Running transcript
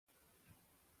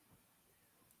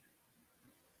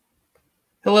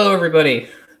Hello, everybody.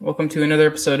 Welcome to another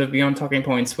episode of Beyond Talking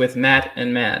Points with Matt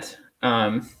and Matt.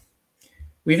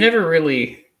 We've never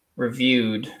really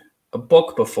reviewed a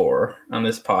book before on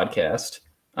this podcast.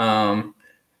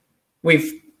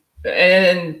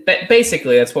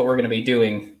 Basically that's what we're going to be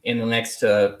doing in the next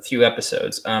few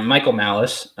episodes. Michael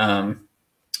Malice, my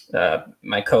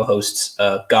co-host's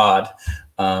God,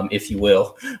 if you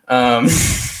will.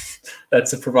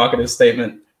 That's a provocative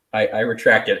statement. I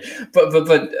retract it. But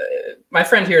my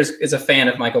friend here is a fan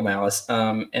of Michael Malice,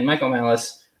 and Michael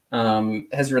Malice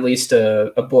has released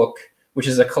a book which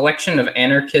is a collection of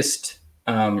anarchist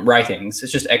writings.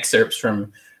 It's just excerpts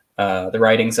from the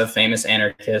writings of famous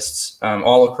anarchists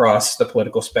all across the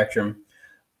political spectrum,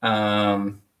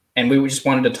 and we just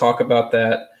wanted to talk about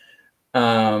that.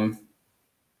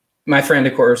 My friend,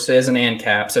 of course, is an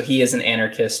ANCAP, so he is an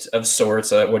anarchist of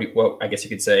sorts. What I guess you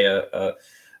could say a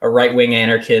right-wing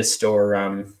anarchist,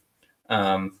 or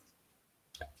someone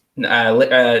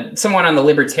on the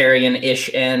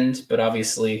libertarian-ish end, but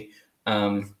obviously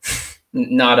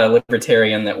not a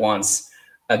libertarian that wants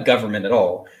a government at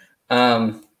all.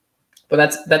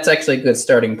 But that's actually a good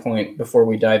starting point before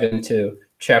we dive into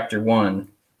chapter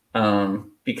 1,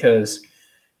 because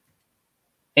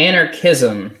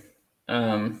anarchism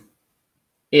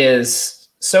is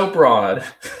so broad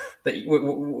that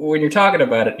when you're talking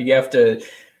about it, you have to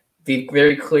be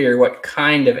very clear what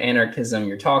kind of anarchism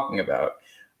you're talking about.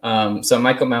 So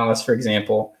Michael Malice, for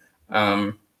example,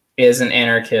 is an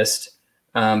anarchist,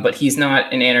 but he's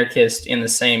not an anarchist in the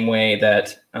same way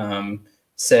that,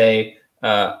 say,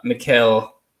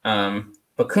 Mikhail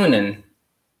Bakunin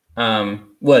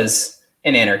was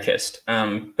an anarchist.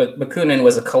 But Bakunin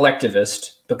was a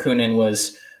collectivist. Bakunin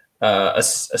was a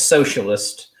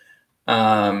socialist.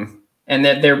 And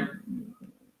that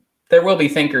there will be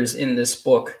thinkers in this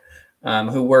book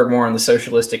who were more on the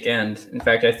socialistic end. In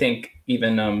fact, I think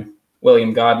even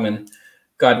William Godwin,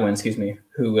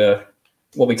 who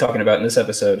we'll be talking about in this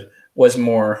episode, was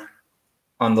more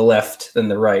on the left than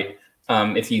the right,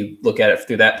 if you look at it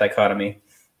through that dichotomy.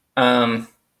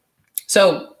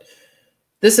 So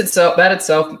that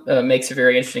itself makes for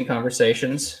very interesting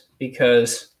conversations,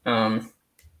 because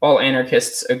all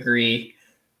anarchists agree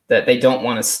that they don't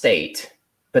want a state,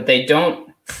 but that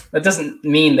doesn't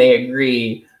mean they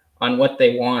agree on what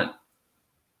they want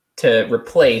to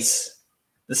replace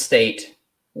the state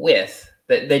with.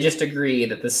 That they just agree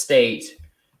that the state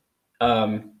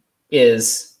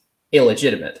is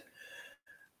illegitimate.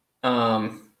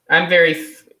 I'm very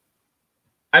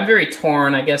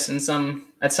torn, I guess,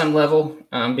 at some level,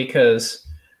 because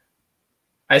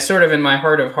I sort of, in my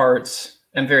heart of hearts,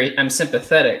 I'm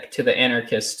sympathetic to the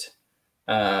anarchist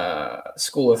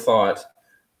school of thought.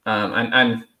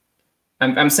 I'm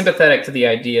sympathetic to the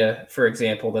idea, for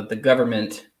example, that the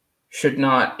government should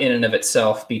not, in and of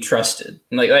itself, be trusted.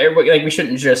 Like we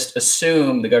shouldn't just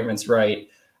assume the government's right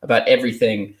about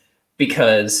everything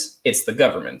because it's the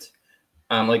government.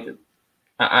 I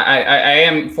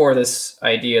am for this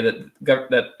idea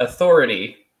that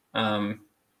authority, in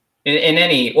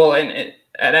any, well, and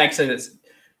actually, that's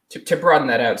to broaden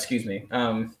that out. Excuse me.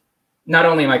 Not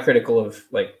only am I critical of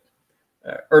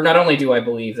or not only do I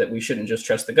believe that we shouldn't just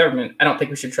trust the government, I don't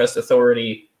think we should trust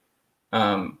authority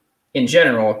in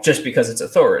general just because it's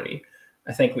authority.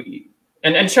 I think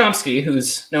and Chomsky,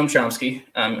 who's Noam Chomsky,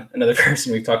 another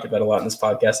person we've talked about a lot in this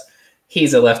podcast,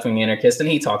 he's a left-wing anarchist, and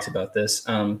he talks about this.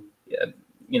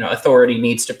 Authority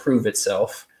needs to prove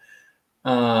itself.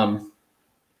 But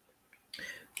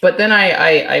then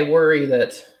I worry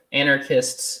that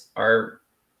anarchists are,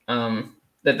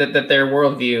 that their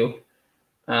worldview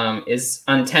is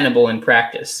untenable in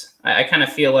practice. I kind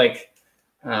of feel like,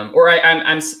 I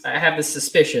have the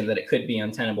suspicion that it could be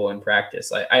untenable in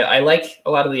practice. I like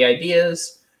a lot of the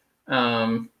ideas,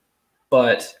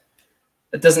 but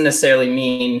it doesn't necessarily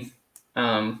mean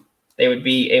they would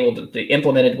be able to be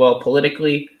implemented well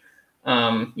politically.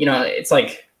 It's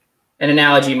like, an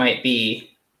analogy might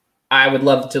be, I would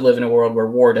love to live in a world where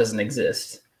war doesn't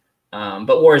exist,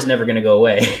 but war is never going to go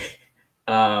away,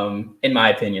 in my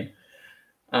opinion.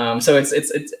 So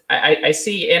I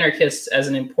see anarchists as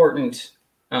an important,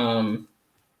 I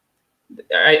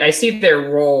see their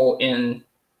role in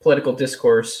political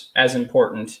discourse as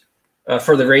important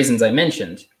for the reasons I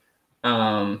mentioned.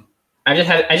 I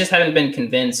just haven't been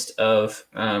convinced of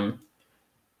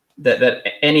that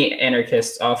any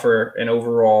anarchists offer an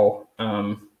overall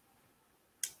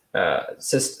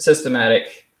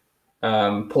systematic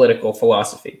political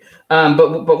philosophy.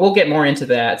 But we'll get more into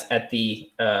that at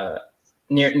the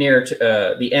near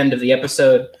to the end of the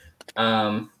episode.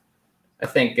 I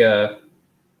think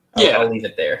I'll leave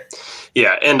it there.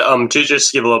 Yeah, and to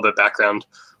just give a little bit of background,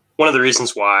 one of the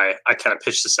reasons why I kind of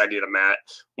pitched this idea to Matt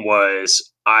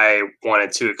was I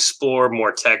wanted to explore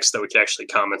more text that we could actually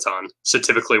comment on. So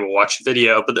typically we'll watch a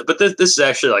video, but this is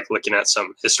actually like looking at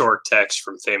some historic text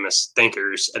from famous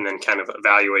thinkers and then kind of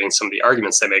evaluating some of the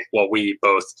arguments they make while we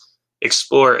both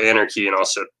explore anarchy and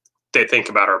also they think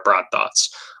about our broad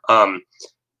thoughts. I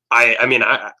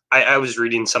was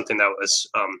reading something that was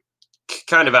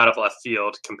kind of out of left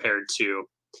field compared to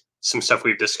some stuff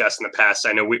we've discussed in the past.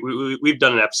 I know we've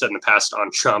done an episode in the past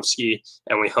on Chomsky,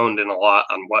 and we honed in a lot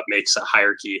on what makes a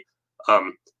hierarchy,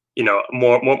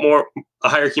 more a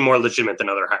hierarchy more legitimate than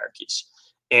other hierarchies.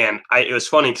 And it was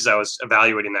funny because I was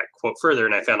evaluating that quote further,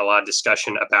 and I found a lot of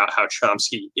discussion about how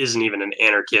Chomsky isn't even an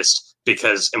anarchist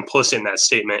because implicit in that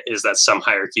statement is that some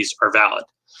hierarchies are valid.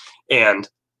 And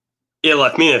it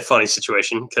left me in a funny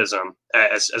situation because,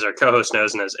 as our co-host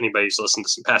knows, and as anybody who's listened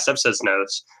to some past episodes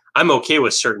knows, I'm okay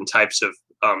with certain types of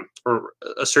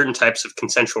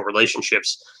consensual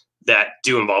relationships that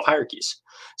do involve hierarchies.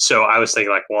 So I was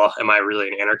thinking, like, well, am I really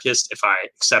an anarchist if I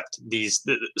accept these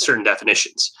certain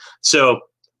definitions? So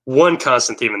one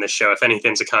constant theme in this show, if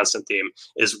anything's a constant theme,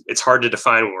 is it's hard to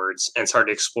define words and it's hard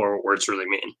to explore what words really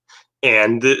mean.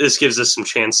 And this gives us some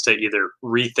chance to either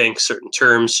rethink certain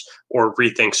terms or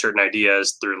rethink certain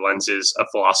ideas through lenses of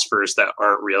philosophers that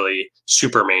aren't really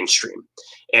super mainstream.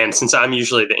 And since I'm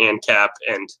usually the ANCAP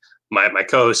and my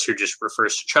co-host who just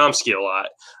refers to Chomsky a lot,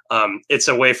 it's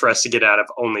a way for us to get out of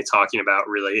only talking about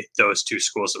really those two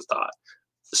schools of thought.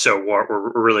 So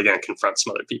we're really going to confront some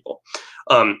other people.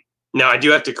 Now, I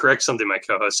do have to correct something my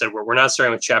co-host said. We're not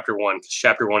starting with Chapter 1, because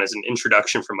Chapter 1 is an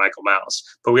introduction from Michael Malice,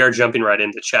 but we are jumping right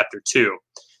into Chapter 2,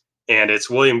 and it's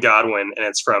William Godwin, and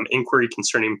it's from Enquiry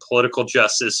Concerning Political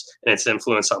Justice and Its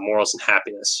Influence on Morals and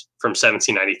Happiness from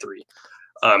 1793.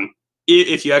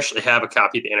 If you actually have a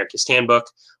copy of the Anarchist Handbook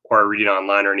or are reading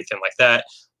online or anything like that,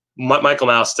 Michael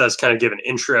Malice does kind of give an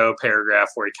intro paragraph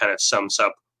where he kind of sums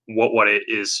up what it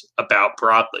is about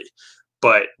broadly.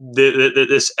 But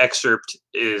this excerpt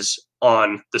is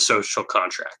on the social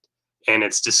contract, and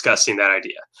it's discussing that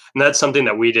idea. And that's something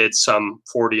that we did some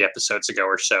 40 episodes ago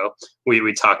or so.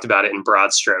 We talked about it in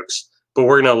broad strokes, but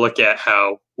we're going to look at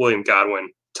how William Godwin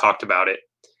talked about it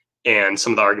and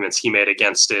some of the arguments he made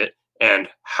against it and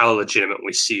how legitimate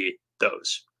we see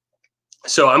those.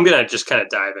 So I'm going to just kind of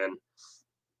dive in,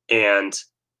 and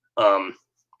I'm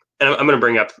going to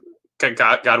bring up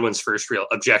Godwin's first real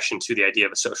objection to the idea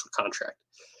of a social contract.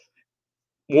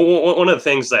 One of the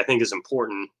things that I think is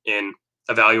important in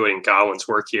evaluating Godwin's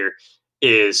work here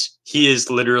is he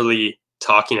is literally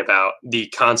talking about the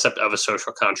concept of a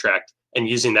social contract and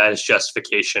using that as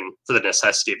justification for the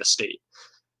necessity of a state.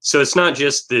 So it's not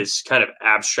just this kind of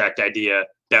abstract idea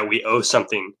that we owe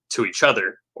something to each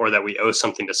other or that we owe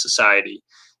something to society.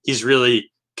 He's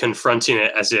really confronting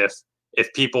it as if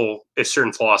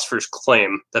certain philosophers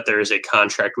claim that there is a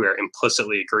contract we are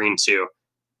implicitly agreeing to,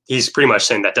 he's pretty much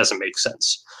saying that doesn't make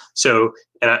sense. So,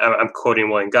 and I'm quoting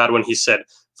William Godwin, he said,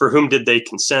 "For whom did they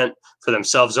consent? For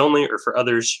themselves only or for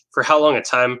others? For how long a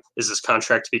time is this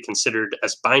contract to be considered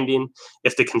as binding?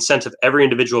 If the consent of every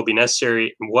individual be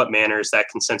necessary, in what manner is that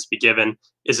consent to be given?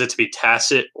 Is it to be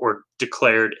tacit or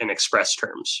declared in express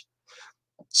terms?"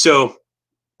 So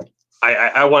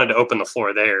I wanted to open the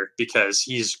floor there because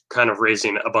he's kind of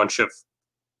raising a bunch of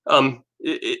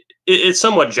it's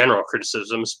somewhat general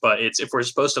criticisms, but it's if we're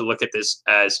supposed to look at this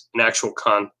as an actual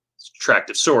contract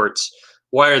of sorts,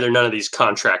 why are there none of these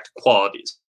contract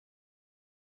qualities?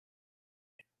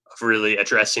 Of really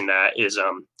addressing that is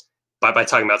by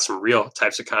talking about some real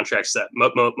types of contracts that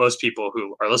most people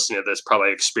who are listening to this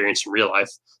probably experience in real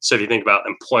life. So if you think about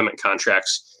employment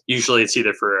contracts, usually it's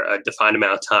either for a defined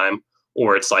amount of time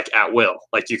or it's like at will,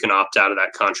 like you can opt out of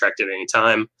that contract at any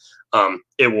time.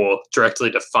 It will directly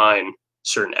define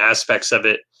certain aspects of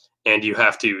it, and you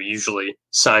have to usually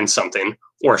sign something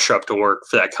or show up to work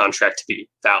for that contract to be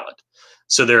valid.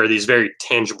 So there are these very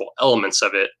tangible elements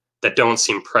of it that don't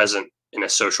seem present in a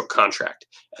social contract,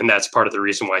 and that's part of the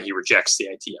reason why he rejects the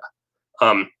idea.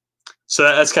 So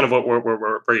that's kind of what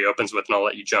where he opens with, and I'll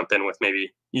let you jump in with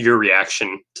maybe your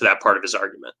reaction to that part of his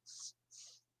argument.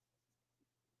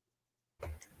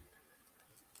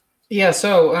 Yeah,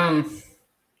 so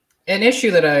an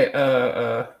issue that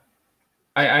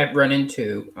I run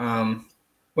into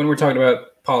when we're talking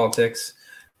about politics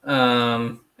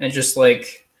and just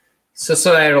like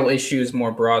societal issues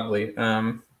more broadly,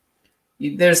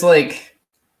 there's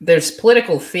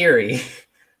political theory,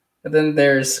 but then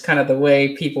there's kind of the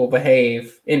way people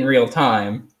behave in real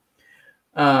time.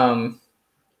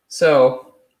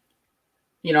 So,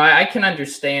 I can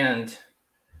understand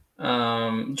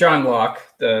John Locke,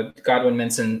 the Godwin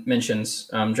mentions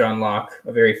John Locke,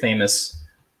 a very famous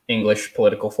English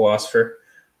political philosopher.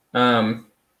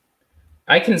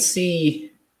 I can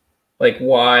see like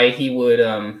why he would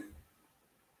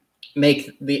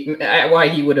why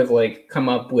he would have like come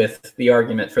up with the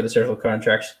argument for the social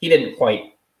contract. He didn't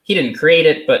create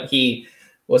it, but he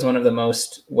was one of the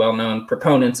most well-known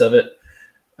proponents of it,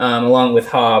 along with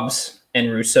Hobbes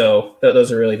and Rousseau.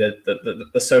 Those are really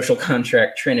the social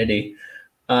contract trinity.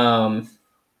 But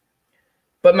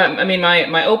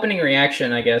my opening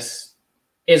reaction, I guess,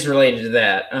 is related to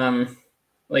that.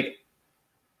 Like,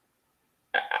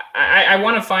 I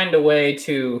want to find a way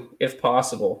to, if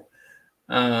possible,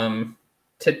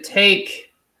 to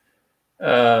take.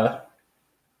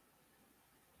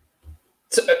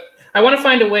 I want to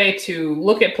find a way to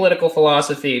look at political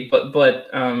philosophy, but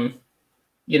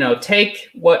take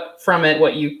what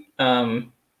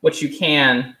you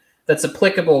can that's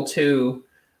applicable to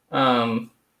the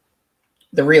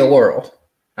real world.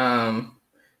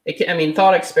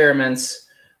 Thought experiments,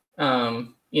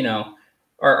 can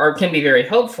be very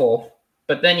helpful,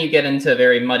 but then you get into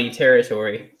very muddy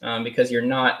territory because you're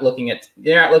not looking at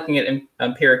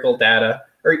empirical data,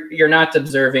 or you're not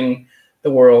observing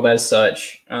the world as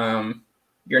such.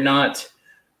 You're not,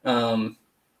 at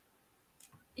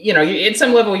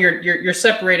some level you're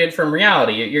separated from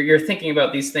reality. You're thinking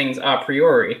about these things a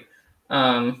priori,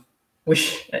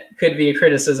 which could be a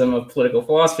criticism of political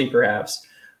philosophy, perhaps.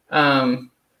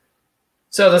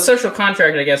 So the social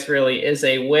contract, I guess, really is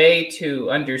a way to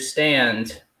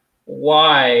understand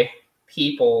why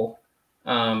people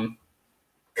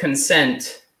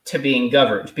consent to being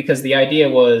governed, because the idea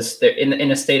was that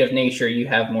in a state of nature, you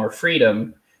have more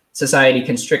freedom. Society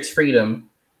constricts freedom.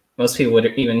 Most people would,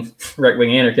 even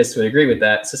right-wing anarchists would agree with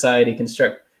that. Society prevents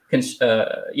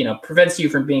you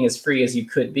from being as free as you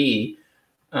could be.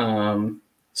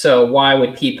 So why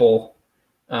would people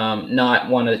not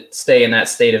want to stay in that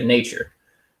state of nature?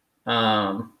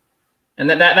 And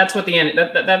that's what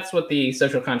the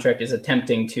social contract is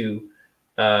attempting to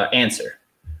answer.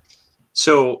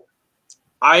 So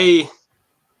I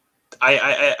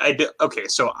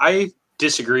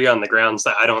disagree on the grounds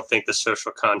that I don't think the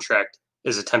social contract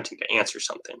is attempting to answer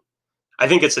something. I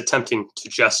think it's attempting to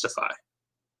justify.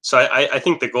 So I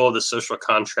think the goal of the social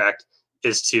contract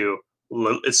is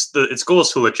its goal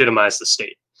is to legitimize the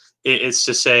state. It's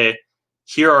to say,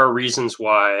 here are reasons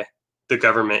why the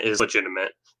government is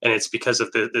legitimate, and it's because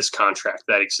of this contract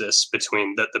that exists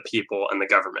between the people and the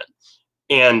government.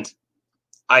 And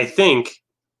I think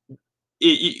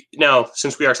now,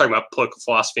 since we are talking about political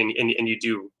philosophy, and you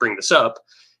do bring this up,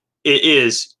 it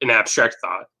is an abstract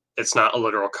thought. It's not a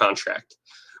literal contract.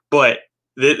 But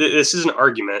this is an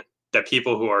argument that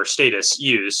people who are statists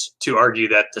use to argue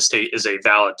that the state is a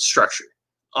valid structure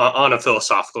on a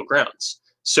philosophical grounds.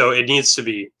 So it needs to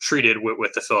be treated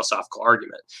with the philosophical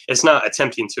argument. It's not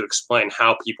attempting to explain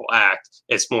how people act.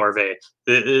 It's more of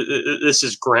this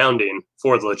is grounding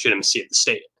for the legitimacy of the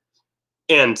state.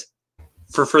 And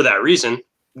for that reason,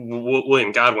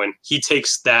 William Godwin, he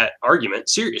takes that argument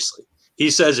seriously. He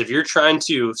says, if you're trying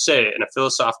to say in a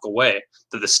philosophical way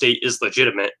that the state is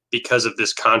legitimate because of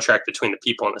this contract between the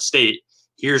people and the state,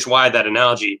 here's why that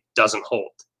analogy doesn't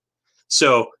hold.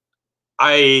 So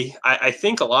I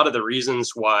think a lot of the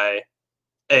reasons why,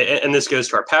 and this goes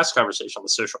to our past conversation on the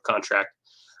social contract,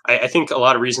 I think a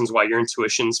lot of reasons why your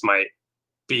intuitions might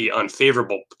be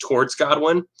unfavorable towards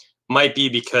Godwin might be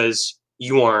because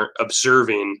you aren't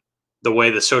observing the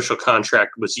way the social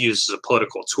contract was used as a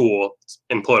political tool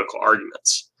in political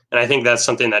arguments. And I think that's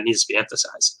something that needs to be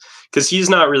emphasized, because he's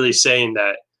not really saying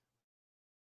that.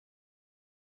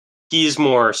 He's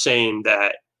more saying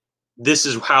that this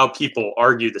is how people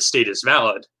argue the state is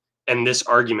valid, and this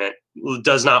argument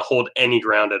does not hold any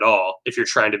ground at all if you're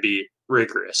trying to be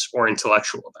rigorous or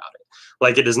intellectual about it.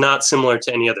 Like, it is not similar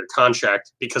to any other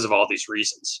contract because of all these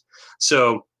reasons.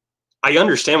 So I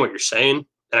understand what you're saying,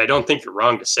 and I don't think you're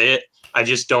wrong to say it. I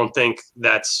just don't think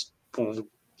that's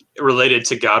related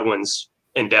to Godwin's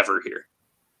endeavor here.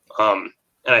 And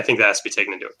I think that has to be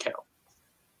taken into account.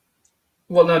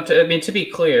 Well, no, to be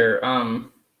clear,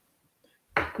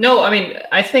 no,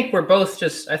 I think we're both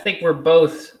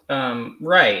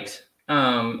right.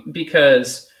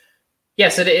 Because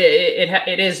yes,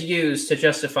 it is used to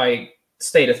justify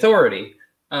state authority.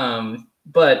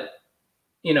 But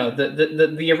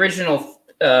the original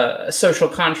social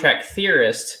contract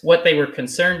theorists, what they were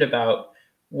concerned about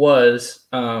was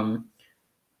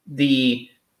the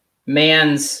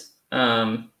man's.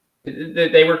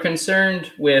 They were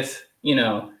concerned with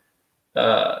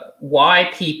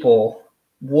why people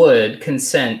would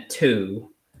consent to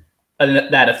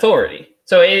that authority.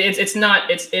 So it is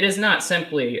not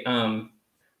simply.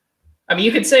 I mean,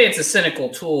 you could say it's a cynical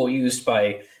tool used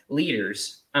by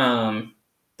leaders,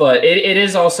 but it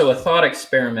is also a thought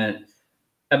experiment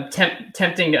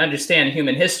attempting to understand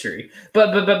human history.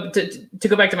 But to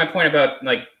go back to my point about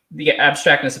like the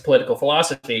abstractness of political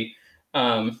philosophy,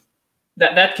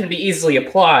 that can be easily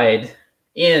applied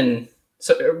when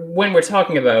we're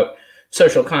talking about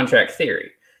social contract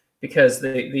theory, because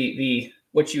the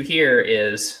what you hear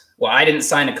is, well, I didn't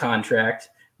sign a contract.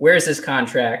 Where's this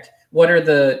contract? What are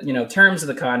the terms of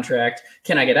the contract?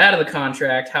 Can I get out of the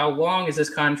contract? How long is this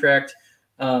contract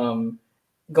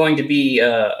going to be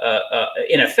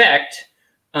in effect?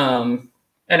 And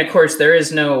of course, there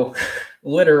is no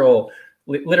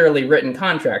literally written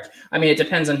contract. I mean, it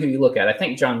depends on who you look at. I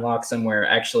think John Locke somewhere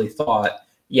actually thought,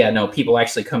 yeah, no, people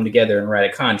actually come together and write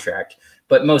a contract.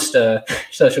 But most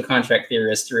social contract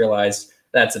theorists realized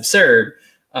that's absurd.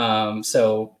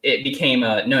 So it became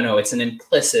no, it's an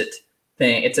implicit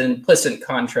thing. It's an implicit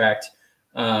contract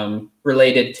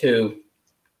related to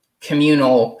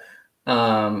communal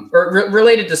or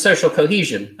related to social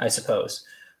cohesion, I suppose.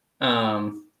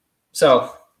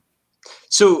 So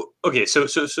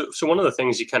one of the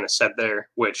things you kind of said there,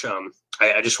 which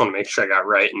I just want to make sure I got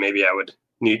right, and maybe I would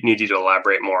need you to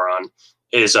elaborate more on,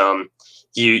 is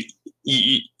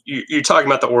you're talking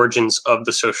about the origins of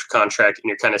the social contract, and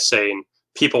you're kind of saying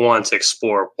people want to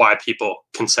explore why people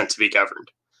consent to be governed.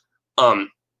 And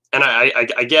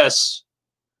I guess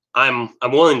I'm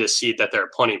willing to see that there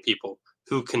are plenty of people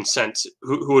who consent,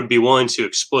 who would be willing to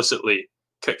explicitly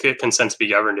consent to be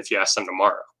governed if you ask them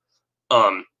tomorrow.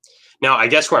 Now, I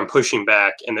guess where I'm pushing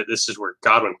back, and that this is where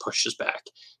Godwin pushes back,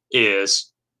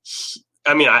 is,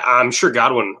 I'm sure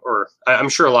Godwin, or I'm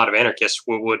sure a lot of anarchists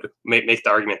would make the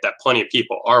argument that plenty of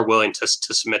people are willing to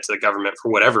submit to the government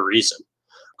for whatever reason.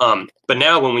 But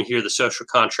now when we hear the social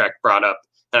contract brought up,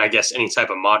 and I guess any type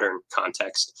of modern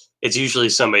context, it's usually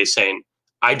somebody saying,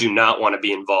 I do not want to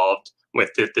be involved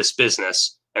with this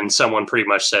business. And someone pretty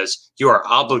much says, you are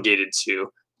obligated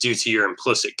to due to your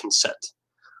implicit consent.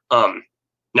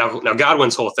 Now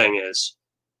Godwin's whole thing is,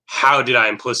 how did I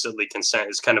implicitly consent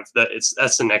is kind of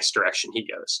that's the next direction he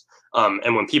goes.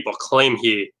 And when people claim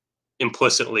he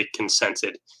implicitly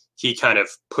consented, he kind of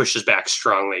pushes back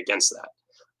strongly against that.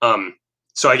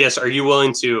 So I guess, are you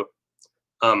willing to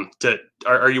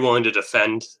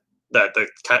defend that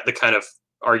the kind of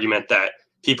argument that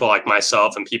people like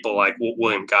myself and people like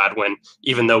William Godwin,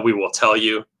 even though we will tell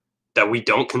you that we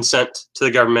don't consent to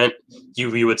the government,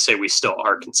 you would say we still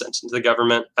are consenting to the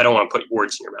government? I don't want to put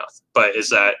words in your mouth, but is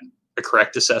that a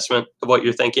correct assessment of what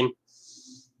you're thinking?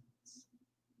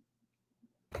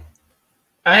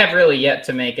 I have really yet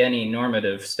to make any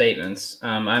normative statements.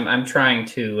 I'm trying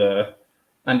to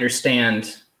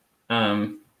understand, I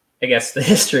guess, the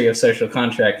history of social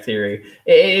contract theory.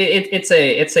 It's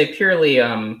a purely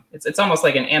it's almost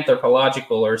like an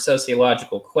anthropological or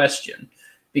sociological question,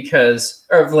 because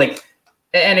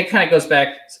and it kind of goes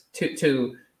back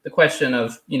to the question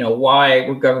of why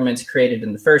were governments created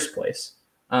in the first place.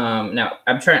 Now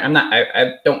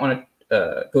I don't want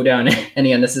to go down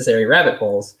any unnecessary rabbit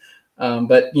holes,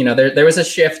 but there was a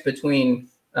shift between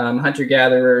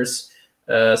hunter-gatherers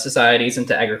societies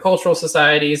into agricultural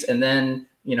societies, and then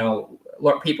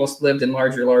people lived in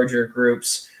larger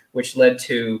groups, which led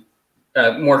to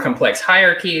more complex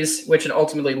hierarchies, which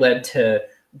ultimately led to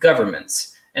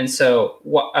governments. And so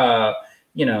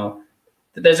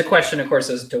there's a question, of course,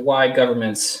 as to why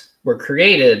governments were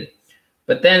created,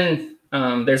 but then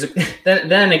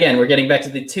then again, we're getting back to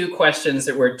the two questions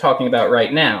that we're talking about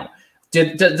right now.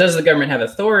 Does the government have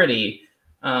authority,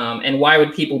 and why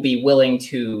would people be willing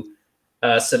to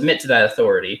submit to that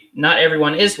authority? Not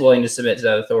everyone is willing to submit to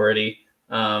that authority.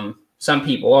 Some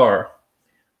people are.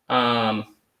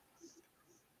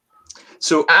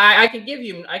 So I can give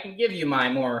you my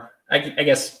more, I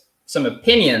guess, some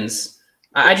opinions.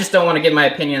 I just don't want to give my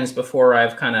opinions before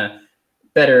I've kind of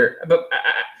but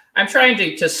I'm trying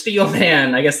to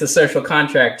steelman, I guess, the social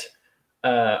contract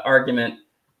argument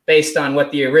based on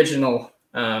what the original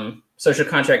social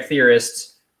contract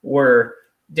theorists were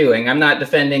doing. I'm not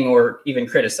defending or even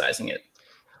criticizing it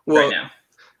right now.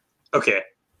 Okay.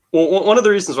 Well, one of the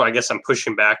reasons why I guess I'm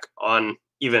pushing back on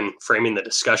even framing the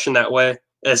discussion that way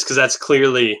is because that's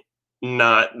clearly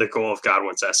not the goal of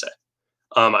Godwin's essay.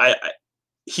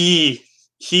 He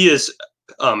is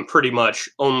pretty much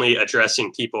only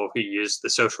addressing people who use the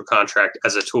social contract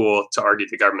as a tool to argue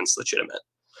the government's legitimate.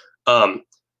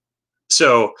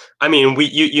 So, I mean,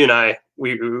 you and I,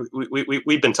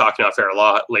 we've been talking off air a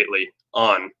lot lately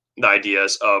on the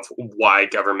ideas of why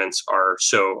governments are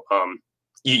so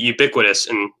ubiquitous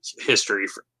in history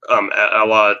a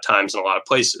lot of times in a lot of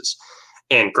places,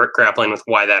 and grappling with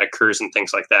why that occurs and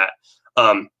things like that.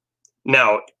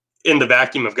 Now, in the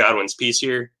vacuum of Godwin's piece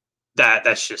here,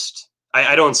 that's just,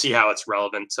 I don't see how it's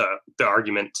relevant to the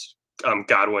argument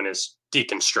Godwin is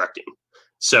deconstructing.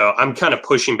 So I'm kind of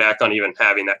pushing back on even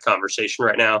having that conversation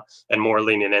right now, and more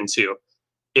leaning into,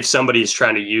 if somebody is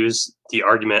trying to use the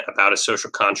argument about a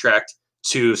social contract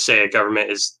to say a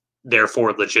government is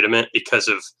therefore legitimate because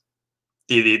of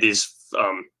these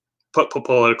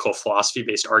political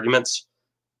philosophy-based arguments,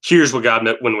 here's what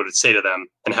Godwin would say to them,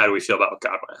 and how do we feel about what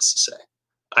Godwin has to say?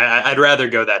 I'd rather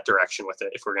go that direction with it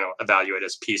if we're going to evaluate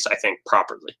his piece, I think,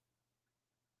 properly.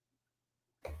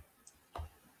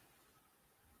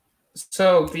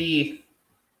 So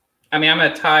I'm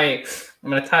going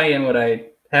to tie in what I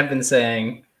have been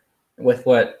saying with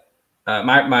what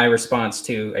my response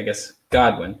to, I guess,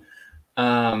 Godwin.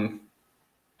 I'm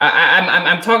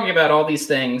talking about all these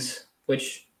things,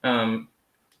 which, but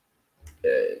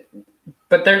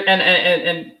they're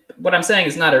and what I'm saying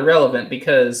is not irrelevant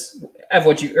because of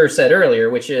what you said earlier,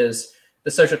 which is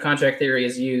the social contract theory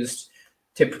is used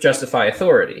to justify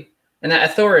authority, and that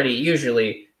authority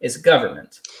usually is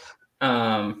government.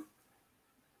 I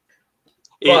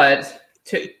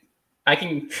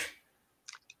can.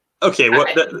 Okay, well,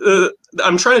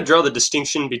 I'm trying to draw the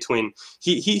distinction between,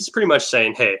 he's pretty much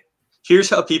saying, hey, here's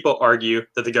how people argue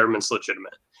that the government's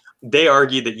legitimate. They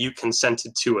argue that you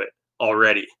consented to it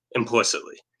already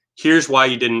implicitly. Here's why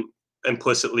you didn't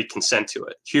implicitly consent to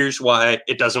it. Here's why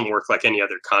it doesn't work like any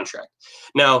other contract.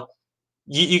 Now,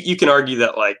 you can argue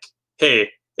that, like, hey,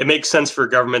 it makes sense for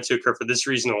government to occur for this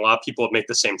reason. A lot of people make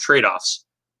the same trade-offs,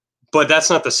 but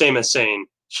that's not the same as saying,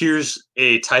 here's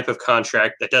a type of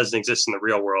contract that doesn't exist in the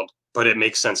real world, but it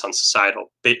makes sense on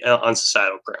societal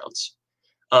grounds.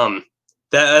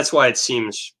 That's why it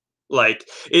seems like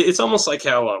it's almost like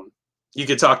how you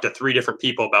could talk to 3 different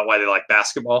people about why they like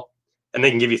basketball, and they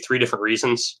can give you 3 different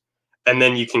reasons, and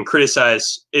then you can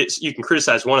criticize it. You can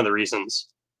criticize one of the reasons,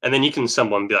 and then you can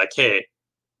someone be like, hey,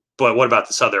 but what about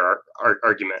this other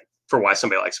argument for why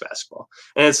somebody likes basketball?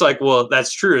 And it's like, well,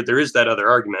 that's true. There is that other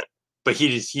argument, but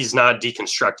he's not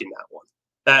deconstructing that one.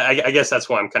 I guess that's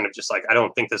why I'm kind of just like, I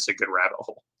don't think this is a good rabbit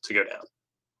hole to go down.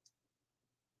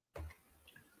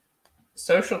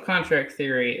 Social contract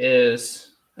theory is,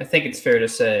 I think it's fair to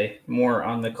say, more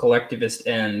on the collectivist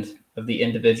end of the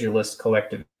individualist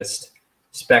collectivist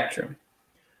spectrum.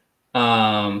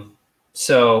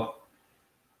 So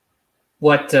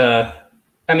what,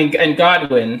 and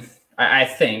Godwin, I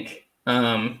think,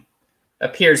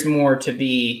 appears more to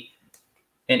be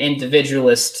an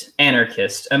individualist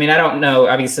anarchist. I don't know.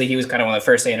 Obviously, he was kind of one of the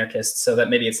first anarchists, so that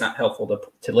maybe it's not helpful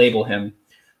to label him.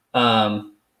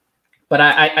 But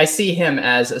I see him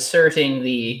as asserting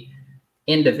the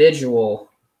individual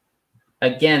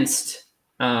against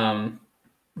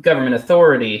government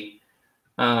authority,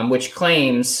 which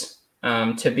claims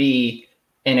to be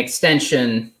an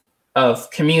extension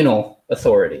of communal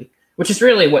authority, which is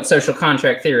really what social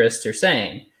contract theorists are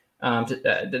saying.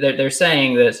 They're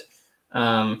saying that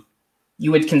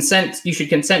you should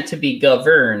consent to be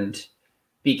governed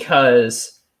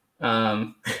because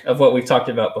of what we've talked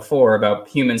about before, about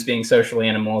humans being social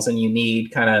animals, and you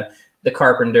need kind of the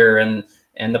carpenter and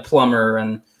the plumber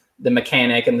and the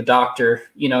mechanic and the doctor.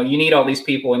 You need all these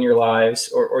people in your lives,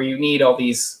 or you need all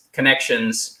these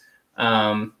connections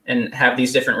and have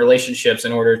these different relationships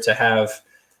in order to have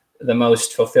the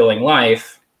most fulfilling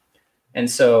life. And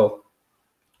so,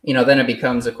 then it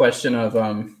becomes a question of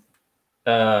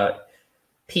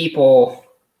people.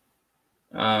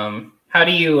 How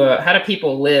do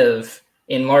people live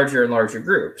in larger and larger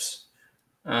groups?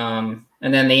 And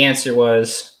then the answer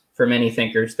was, for many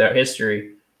thinkers throughout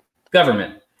history,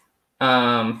 government.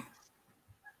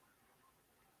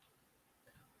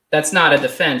 That's not a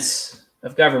defense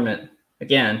of government.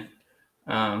 Again,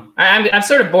 I'm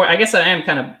sort of bored. I guess I am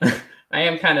kind of.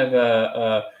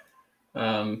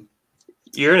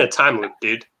 You're in a time loop,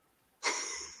 dude.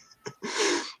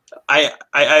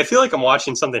 I feel like I'm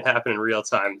watching something happen in real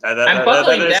time. I'm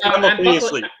buckling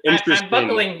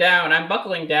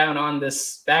down on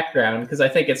this background because I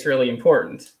think it's really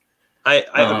important.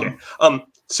 Okay.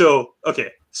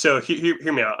 So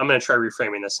hear me out. I'm going to try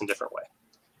reframing this in a different way.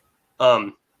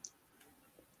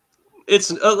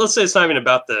 It's let's say it's not even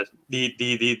about the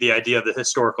idea of the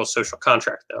historical social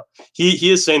contract, though.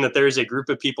 He is saying that there is a group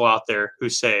of people out there who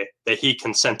say that he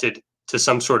consented to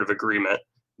some sort of agreement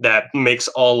that makes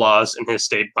all laws in his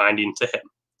state binding to him.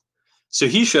 So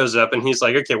he shows up and he's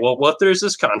like, okay, well, what if there's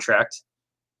this contract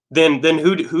then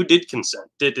who did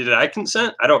consent? Did I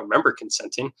consent? I don't remember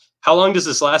consenting. How long does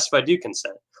this last if I do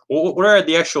consent? What are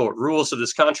the actual rules of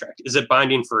this contract? Is it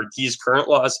binding for these current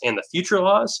laws and the future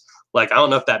laws? Like, I don't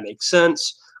know if that makes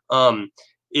sense.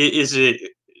 Is it,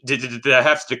 did I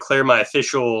have to declare my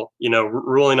official,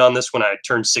 ruling on this when I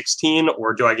turned 16,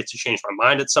 or do I get to change my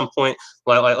mind at some point?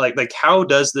 Like how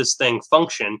does this thing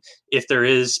function if there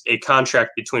is a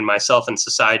contract between myself and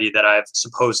society that I've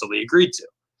supposedly agreed to?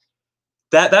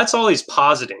 That's all he's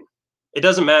positing. It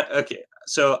doesn't matter. Okay.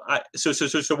 What's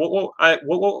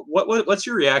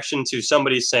your reaction to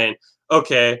somebody saying,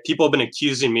 okay, people have been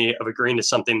accusing me of agreeing to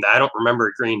something that I don't remember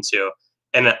agreeing to,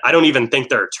 and I don't even think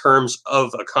there are terms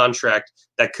of a contract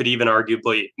that could even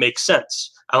arguably make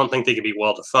sense. I don't think they can be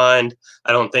well defined.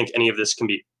 I don't think any of this can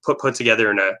be put together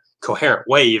in a coherent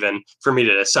way, even for me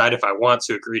to decide if I want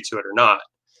to agree to it or not.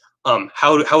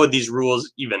 How would these rules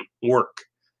even work?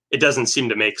 It doesn't seem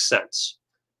to make sense.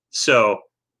 So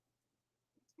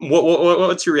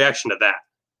what's your reaction to that?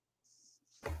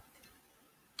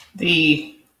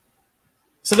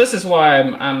 So this is why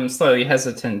I'm slightly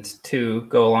hesitant to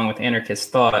go along with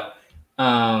anarchist thought,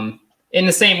 in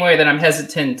the same way that I'm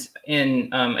hesitant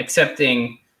in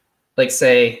accepting, like,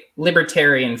 say,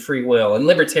 libertarian free will, and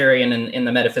libertarian in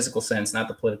the metaphysical sense, not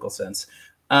the political sense.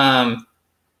 I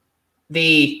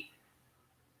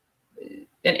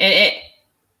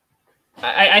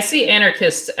see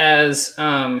anarchists as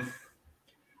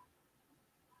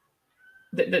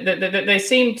they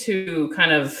seem to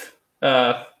kind of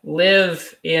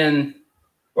live in,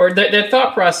 or their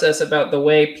thought process about the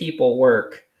way people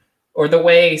work, or the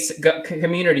way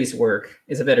communities work,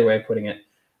 is a better way of putting it,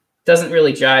 doesn't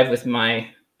really jive with my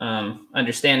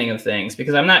understanding of things,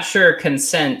 because I'm not sure human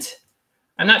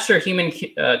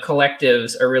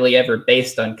collectives are really ever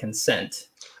based on consent.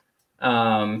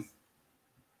 And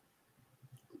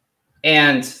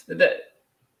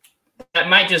that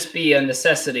might just be a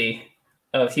necessity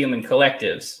of human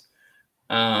collectives.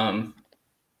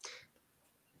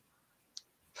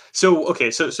 So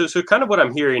kind of what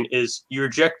I'm hearing is you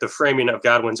reject the framing of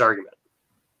Godwin's argument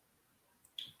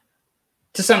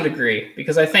to some degree,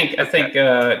 because I think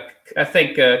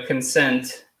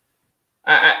consent.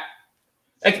 I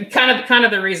kind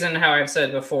of the reason how I've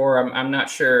said before. I'm not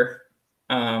sure.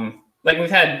 Like,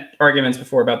 we've had arguments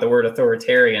before about the word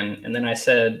authoritarian, and then I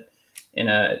said in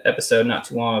an episode not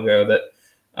too long ago that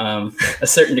a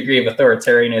certain degree of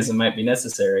authoritarianism might be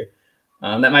necessary.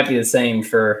 That might be the same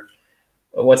for,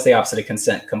 what's the opposite of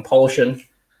consent? Compulsion.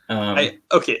 I'm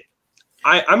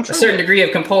a certain degree of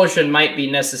compulsion might be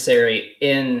necessary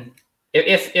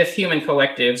if human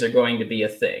collectives are going to be a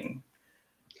thing.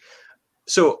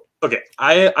 So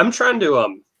I'm trying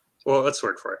to let's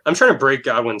work for it. I'm trying to break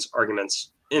Godwin's arguments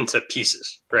into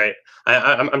pieces, right?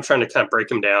 I'm trying to kind of break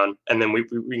them down, and then we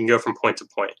can go from point to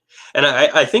point. And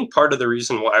I think part of the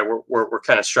reason why we're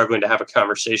kind of struggling to have a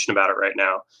conversation about it right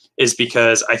now is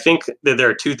because I think that there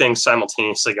are two things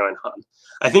simultaneously going on.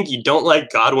 I think you don't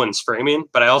like Godwin's framing,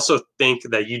 but I also think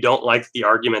that you don't like the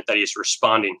argument that he's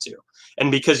responding to.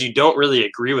 And because you don't really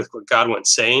agree with what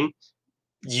Godwin's saying,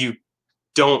 you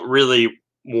don't really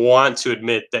want to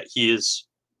admit that he is,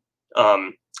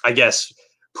 I guess,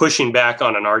 pushing back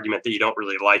on an argument that you don't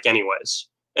really like anyways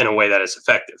in a way that is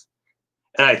effective.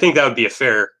 And I think that would be a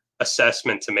fair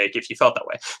assessment to make if you felt that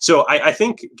way. So I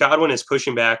think Godwin is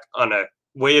pushing back on a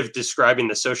way of describing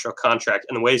the social contract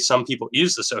and the way some people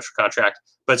use the social contract,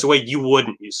 but it's a way you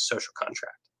wouldn't use the social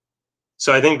contract.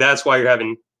 So I think that's why you're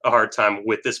having a hard time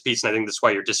with this piece, and I think that's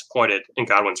why you're disappointed in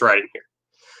Godwin's writing here.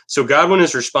 So Godwin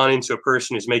is responding to a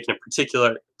person who's making a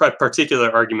particular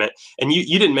argument, and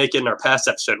you didn't make it in our past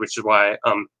episode, which is why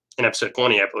in episode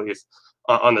 20, I believe,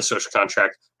 on the social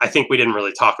contract, I think we didn't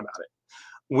really talk about it.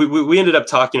 We ended up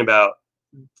talking about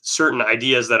certain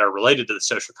ideas that are related to the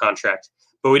social contract,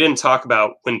 but we didn't talk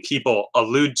about when people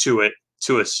allude to it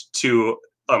to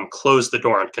close the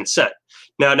door on consent.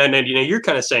 Now, you're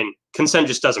kind of saying consent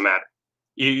just doesn't matter.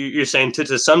 You're saying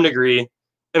to some degree,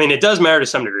 I mean, it does matter to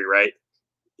some degree, right?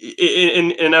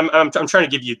 And I'm trying to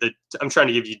give you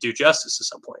due justice at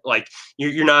some point. Like,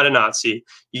 you're not a Nazi.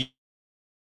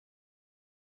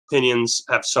 Opinions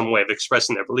have some way of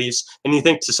expressing their beliefs, and you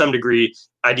think to some degree,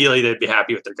 ideally, they'd be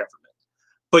happy with their government.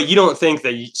 But you don't think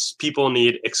that people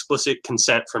need explicit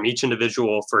consent from each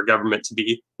individual for a government to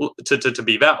be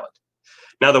valid.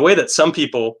 Now, the way that some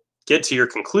people get to your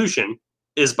conclusion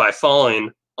is by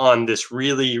falling on this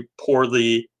really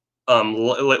poorly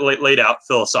laid out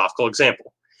philosophical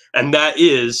example. And that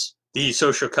is the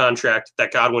social contract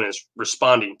that Godwin is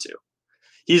responding to.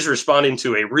 He's responding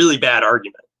to a really bad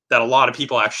argument that a lot of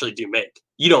people actually do make.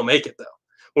 You don't make it, though,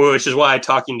 which is why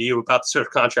talking to you about the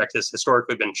social contract has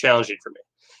historically been challenging for me,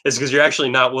 is because you're actually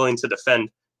not willing to defend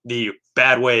the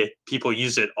bad way people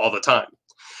use it all the time.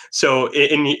 So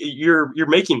you're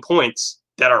making points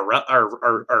that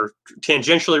are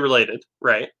tangentially related,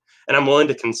 right? And I'm willing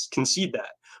to concede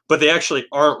that, but they actually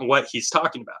aren't what he's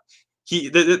talking about.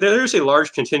 There's a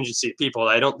large contingency of people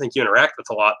that I don't think you interact with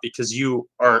a lot because you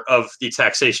aren't of the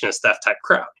taxation is theft type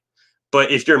crowd.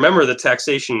 But if you're a member of the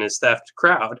taxation is theft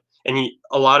crowd, and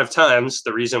a lot of times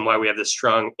the reason why we have this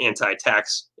strong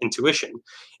anti-tax intuition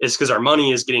is because our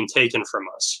money is getting taken from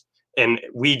us and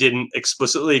we didn't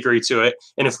explicitly agree to it.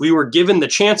 And if we were given the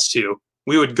chance to,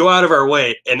 we would go out of our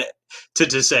way and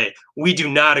to say, we do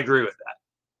not agree with that.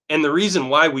 And the reason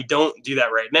why we don't do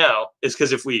that right now is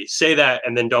because if we say that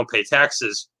and then don't pay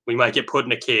taxes, we might get put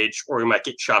in a cage or we might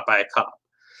get shot by a cop.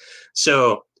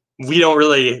 So we don't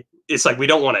really, it's like we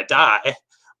don't want to die,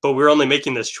 but we're only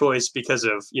making this choice because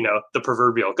of, you know, the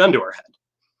proverbial gun to our head.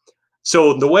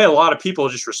 So the way a lot of people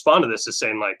just respond to this is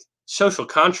saying like, social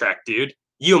contract, dude,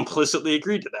 you implicitly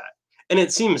agreed to that. And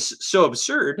it seems so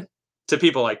absurd to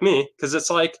people like me because it's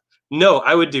like, no,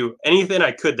 I would do anything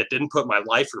I could that didn't put my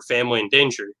life or family in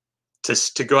danger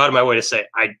to go out of my way to say,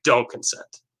 I don't consent.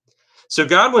 So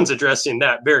Godwin's addressing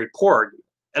that very poor argument.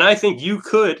 And I think you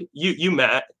could, you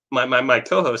Matt, my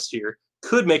co-host here,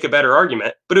 could make a better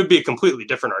argument, but it would be a completely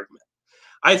different argument.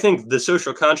 I think the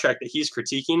social contract that he's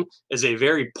critiquing is a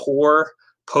very poor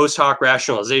post hoc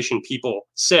rationalization people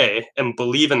say and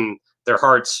believe in their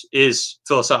hearts is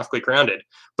philosophically grounded.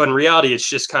 But in reality, it's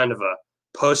just kind of a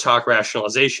post hoc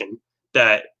rationalization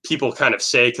that people kind of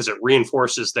say because it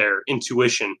reinforces their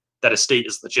intuition that a state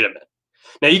is legitimate.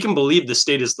 Now, you can believe the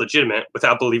state is legitimate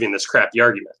without believing this crappy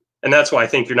argument. And that's why I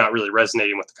think you're not really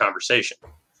resonating with the conversation.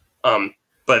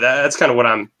 But that's kind of what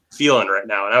I'm feeling right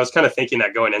now. And I was kind of thinking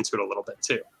that going into it a little bit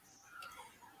too.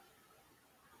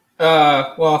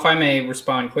 Well, if I may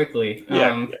respond quickly,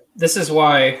 yeah. This is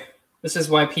why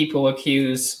people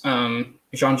accuse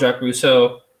Jean-Jacques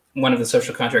Rousseau, one of the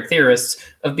social contract theorists,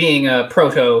 of being a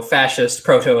proto-fascist,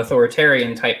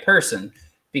 proto-authoritarian type person,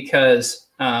 because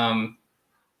well,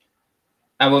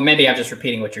 maybe I'm just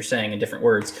repeating what you're saying in different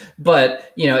words,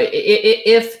 but you know,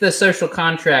 if the social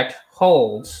contract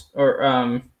holds,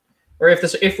 or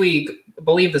if we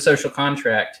believe the social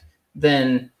contract,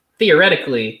 then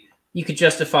theoretically you could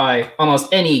justify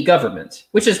almost any government,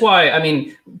 which is why, I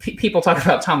mean, people talk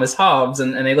about Thomas Hobbes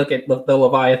and they look at the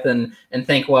Leviathan and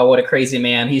think, well, what a crazy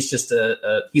man. He's just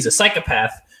he's a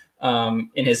psychopath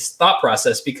in his thought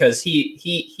process, because he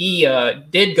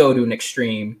did go to an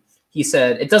extreme. He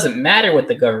said, it doesn't matter what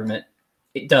the government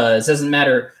does. It doesn't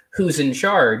matter who's in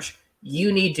charge.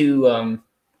 You need to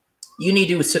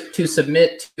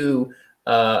submit to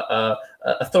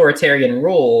authoritarian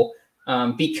rule,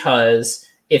 because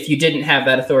if you didn't have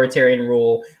that authoritarian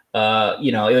rule,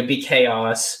 you know, it would be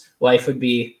chaos. Life would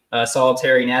be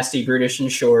solitary, nasty, brutish,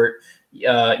 and short.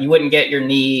 You wouldn't get your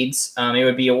needs. It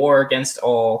would be a war against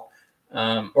all,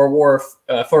 or war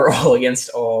for all against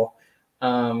all.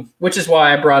 Which is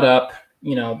why I brought up,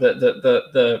 you know,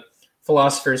 the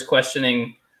philosophers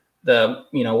questioning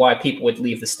why people would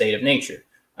leave the state of nature.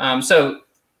 I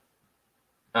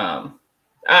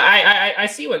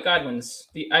see what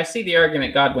I see the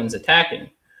argument Godwin's attacking.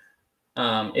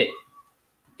 It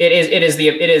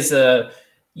is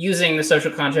using the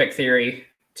social contract theory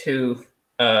to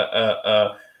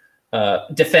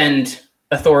defend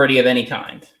authority of any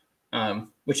kind,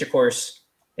 which of course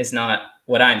is not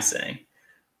what I'm saying.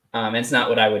 It's not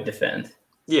what I would defend.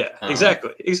 Yeah,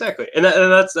 exactly. And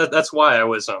that's why I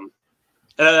was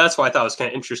and that's why I thought it was kind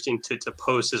of interesting to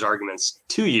pose his arguments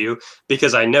to you,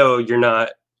 because I know you're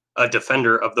not a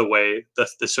defender of the way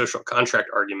the social contract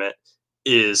argument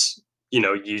is, you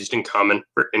know, used in common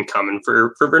for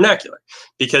vernacular.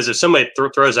 Because if somebody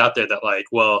throws out there that like,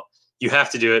 well, you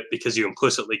have to do it because you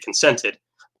implicitly consented,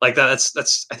 like that's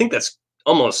I think that's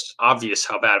almost obvious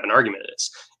how bad of an argument it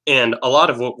is. And a lot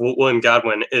of what William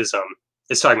Godwin is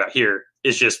talking about here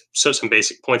is just some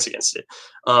basic points against it.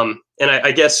 And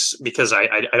I guess because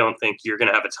I don't think you're going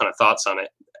to have a ton of thoughts on it,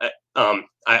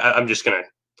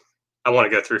 I want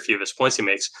to go through a few of his points he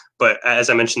makes. But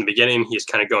as I mentioned in the beginning, he's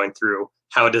kind of going through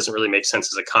how it doesn't really make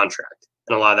sense as a contract.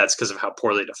 And a lot of that's because of how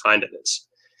poorly defined it is.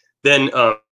 Then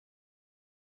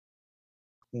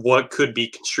what could be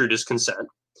construed as consent?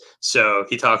 So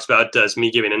he talks about, does me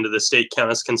giving into the state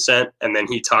count as consent? And then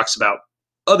he talks about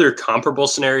other comparable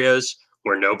scenarios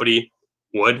where nobody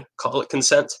would call it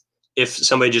consent if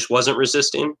somebody just wasn't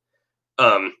resisting.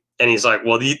 And he's like,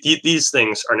 well, these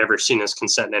things are never seen as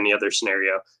consent in any other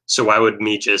scenario. So why would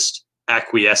me just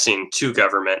acquiescing to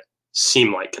government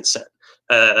seem like consent?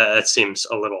 That seems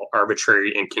a little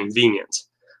arbitrary and convenient.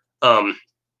 And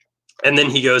then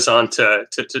he goes on to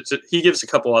he gives a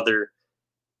couple other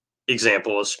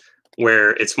examples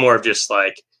where it's more of just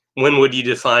like, when would you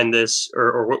define this,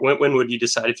 or when would you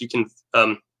decide if you can,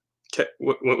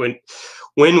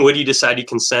 when would you decide you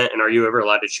consent, and are you ever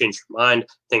allowed to change your mind,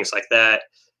 things like that.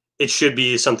 It should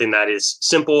be something that is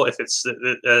simple if it's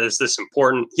is this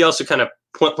important. He also kind of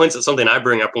points at something I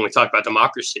bring up when we talk about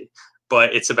democracy,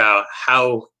 but it's about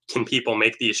how can people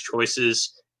make these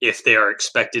choices if they are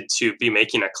expected to be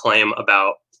making a claim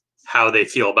about how they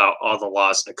feel about all the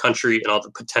laws in the country and all the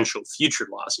potential future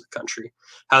laws in the country.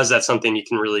 How is that something you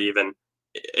can really even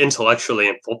intellectually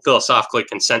and philosophically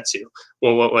consent to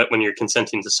when you're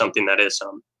consenting to something that is,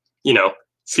 you know,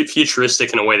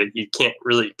 futuristic in a way that you can't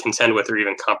really contend with or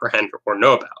even comprehend or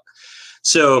know about.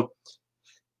 So,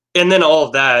 and then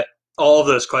all of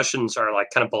those questions are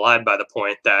like kind of belied by the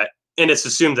point that, and it's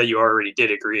assumed that you already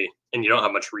did agree and you don't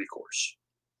have much recourse.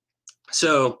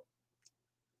 So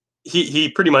he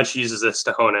pretty much uses this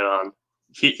to hone in on,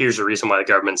 here's the reason why the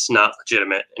government's not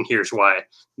legitimate, and here's why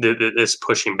this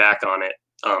pushing back on it,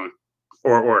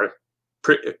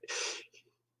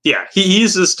 he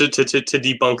uses to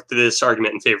debunk this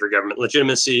argument in favor of government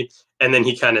legitimacy. And then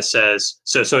he kind of says,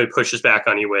 so if somebody pushes back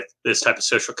on you with this type of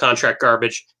social contract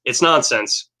garbage, it's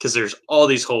nonsense because there's all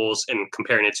these holes in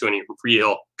comparing it to any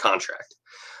real contract.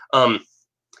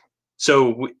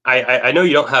 So I know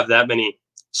you don't have that many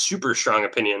super strong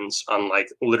opinions on like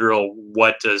literal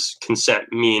what does consent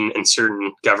mean in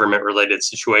certain government related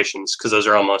situations, because those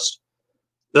are almost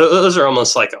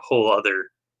like a whole other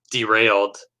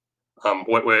derailed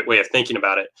way of thinking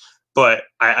about it. But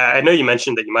I know you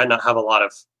mentioned that you might not have a lot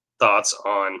of thoughts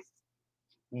on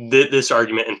this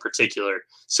argument in particular,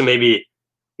 so maybe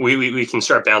we can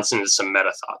start bouncing into some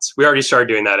meta thoughts. We already started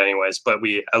doing that anyways, but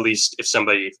we, at least if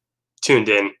somebody tuned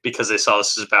in because they saw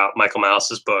this is about Michael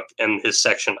Malice's book and his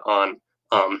section on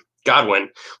Godwin,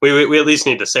 we at least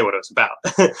need to say what it was about.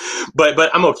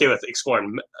 but I'm okay with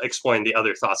exploring the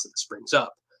other thoughts that this brings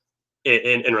up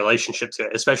in relationship to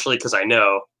it, especially because I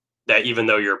know that even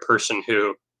though you're a person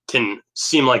who can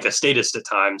seem like a statist at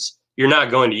times, you're not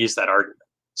going to use that argument.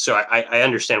 So I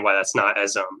understand why that's not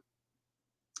as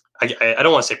I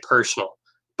don't want to say personal,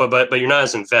 but you're not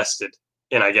as invested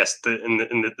in, I guess,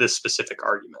 this specific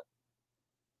argument.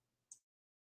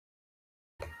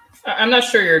 I'm not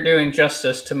sure you're doing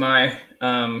justice to my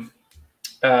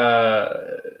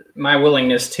my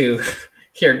willingness to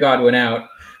hear Godwin out.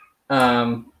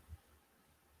 So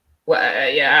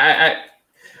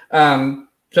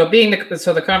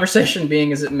the conversation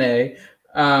being as it may,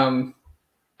 I'm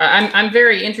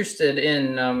very interested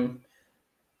in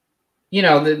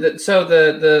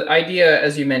the idea,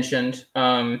 as you mentioned,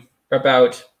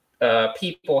 about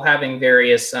people having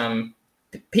various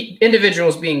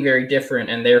individuals being very different,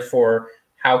 and therefore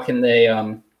how can they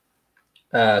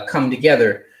come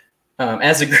together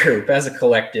as a group, as a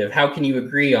collective? How can you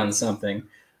agree on something?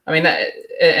 I mean,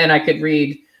 and I could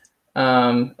read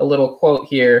a little quote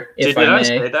here, if I may. Did I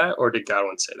say that, or did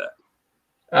Godwin say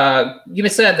that? You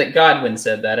said that Godwin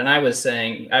said that, and I was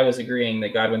agreeing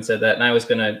that Godwin said that, and I was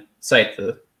going to cite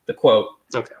the quote.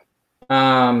 Okay.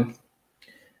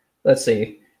 Let's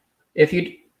see.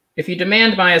 If you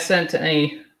demand my assent to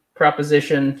any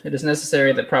proposition, it is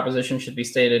necessary that proposition should be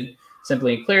stated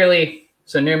simply and clearly.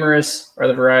 So numerous are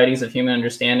the varieties of human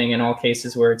understanding in all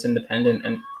cases where its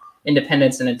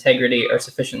independence and integrity are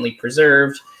sufficiently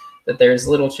preserved, that there is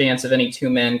little chance of any two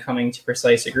men coming to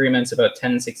precise agreements about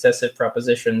 10 successive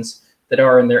propositions that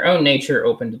are in their own nature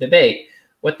open to debate.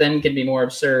 What then can be more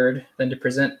absurd than to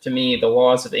present to me the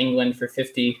laws of England for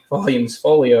 50 volumes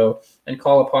folio and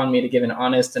call upon me to give an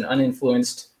honest and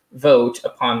uninfluenced vote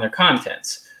upon their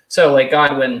contents? So like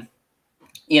Godwin,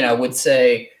 would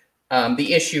say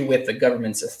the issue with the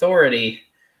government's authority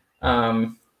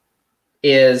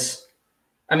is,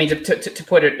 I mean, to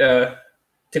put it,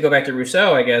 to go back to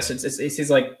Rousseau, I guess he's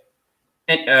like,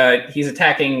 he's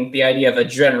attacking the idea of a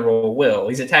general will.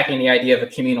 He's attacking the idea of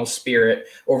a communal spirit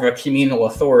or of a communal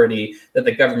authority that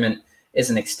the government is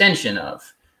an extension of,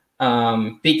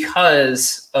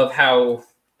 because of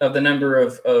the number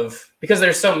of because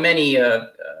there's so many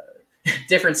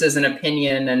differences in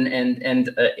opinion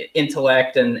and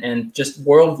intellect and just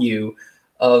worldview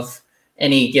of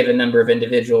any given number of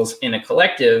individuals in a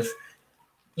collective.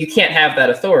 You can't have that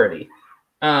authority.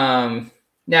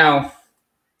 Now,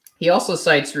 he also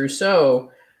cites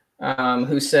Rousseau,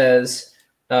 who says,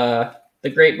 the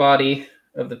great body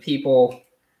of the people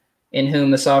in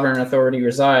whom the sovereign authority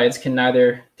resides can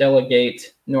neither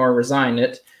delegate nor resign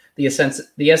it. The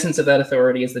essence of that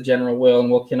authority is the general will, and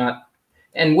will cannot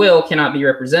and will cannot be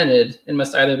represented. It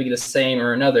must either be the same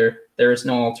or another. There is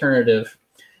no alternative.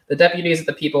 The deputies of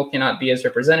the people cannot be its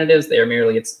representatives. They are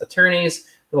merely its attorneys.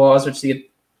 The laws which the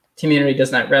community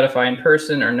does not ratify in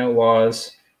person are no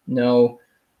laws, no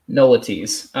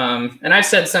nullities. And I've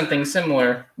said something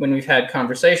similar when we've had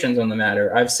conversations on the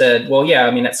matter. I've said, well, yeah,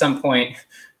 I mean, at some point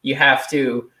you have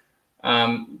to,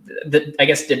 I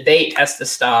guess debate has to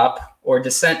stop or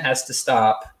dissent has to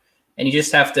stop, and you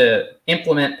just have to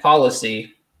implement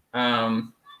policy.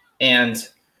 And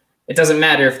it doesn't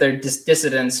matter if they're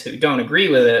dissidents who don't agree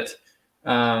with it.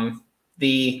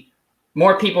 The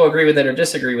more people agree with it or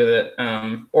disagree with it,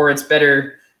 or it's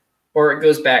better, or it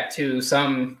goes back to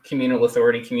some communal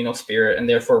authority, communal spirit, and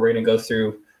therefore we're going to go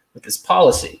through with this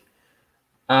policy.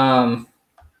 But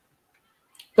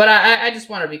I just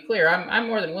want to be clear. I'm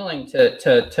more than willing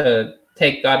to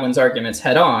take Godwin's arguments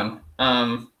head on.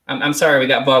 I'm sorry we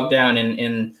got bogged down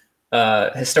in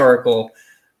historical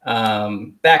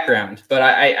background, but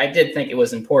I did think it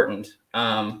was important.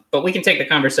 But we can take the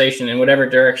conversation in whatever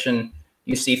direction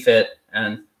you see fit.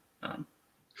 And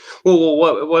well,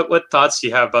 what thoughts do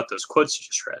you have about those quotes you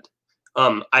just read?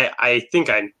 I think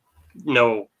I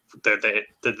know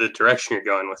the direction you're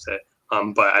going with it,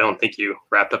 but I don't think you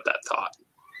wrapped up that thought.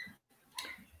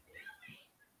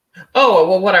 Oh,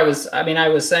 well, what I was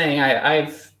saying,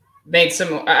 I've made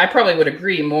some, I probably would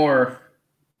agree more,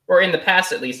 or in the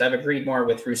past at least, I've agreed more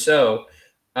with Rousseau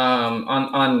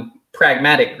on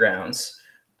pragmatic grounds.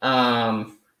 But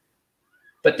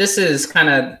this is kind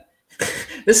of,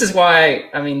 this is why,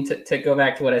 I mean, to go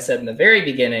back to what I said in the very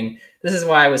beginning, this is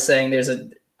why I was saying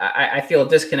I feel a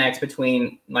disconnect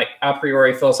between like a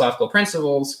priori philosophical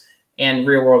principles and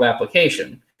real world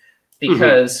application,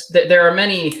 because there are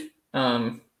many,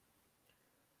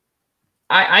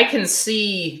 I can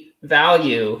see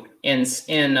value in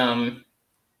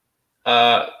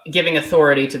giving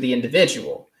authority to the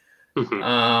individual.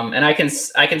 And I can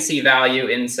see value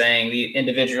in saying the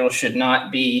individual should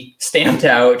not be stamped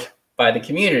out by the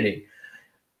community.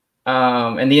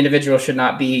 And the individual should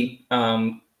not be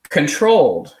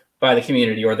controlled by the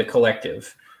community or the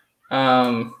collective.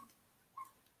 At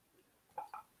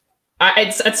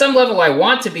some level, I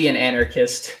want to be an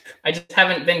anarchist. I just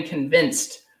haven't been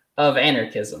convinced of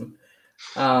anarchism.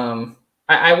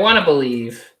 I want to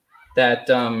believe that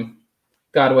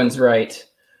Godwin's right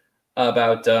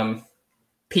about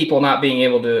people not being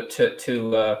able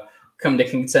to come to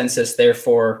consensus.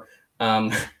 Therefore,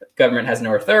 government has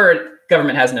no authority.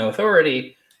 Government has no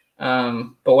authority.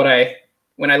 But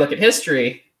when I look at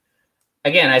history,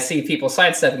 again, I see people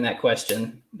sidestepping that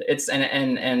question. It's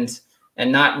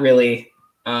and not really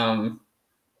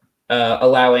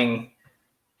allowing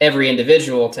every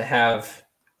individual to have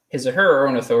his or her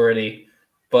own authority,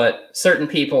 but certain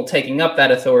people taking up that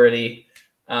authority,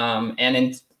 and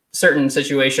in certain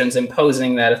situations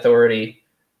imposing that authority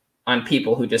on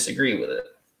people who disagree with it.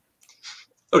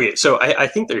 Okay, so I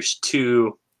think there's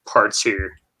two parts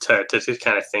here to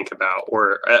kind of think about,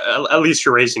 or at least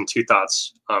you're raising two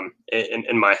thoughts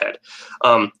in my head.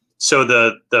 So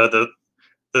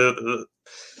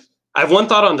I have one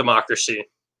thought on democracy,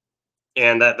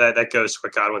 and that goes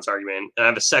with Godwin's argument. And I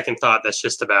have a second thought that's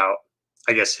just about,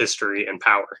 I guess, history and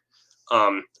power.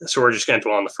 So we're just going to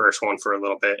dwell on the first one for a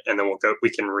little bit, and then we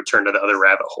can return to the other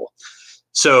rabbit hole.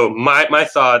 So my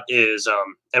thought is,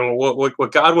 and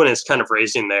what Godwin is kind of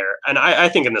raising there, and I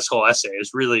think in this whole essay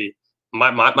is really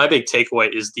my big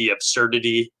takeaway is the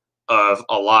absurdity of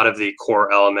a lot of the core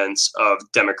elements of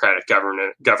democratic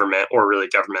government, or really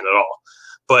government at all.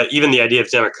 But even the idea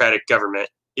of democratic government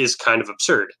is kind of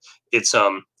absurd. It's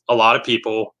a lot of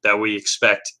people that we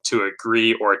expect to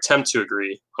agree or attempt to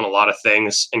agree on a lot of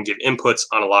things and give inputs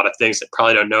on a lot of things that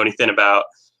probably don't know anything about.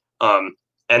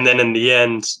 And then in the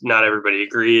end, not everybody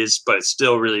agrees, but it's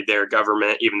still really their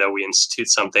government, even though we institute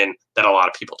something that a lot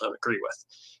of people don't agree with.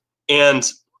 And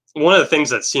one of the things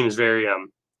that seems very,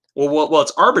 well,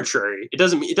 it's arbitrary. It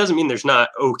doesn't mean there's not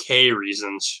okay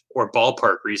reasons or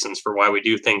ballpark reasons for why we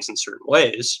do things in certain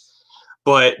ways.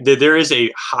 But there is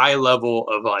a high level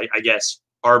of, like, I guess,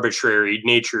 arbitrary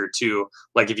nature to,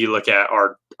 like, if you look at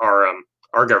our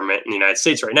government in the United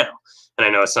States right now, and I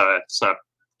know it's not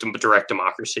direct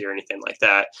democracy or anything like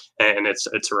that, and it's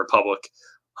a republic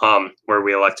where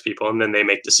we elect people and then they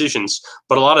make decisions,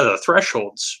 but a lot of the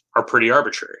thresholds are pretty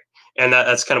arbitrary. And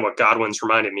that's kind of what Godwin's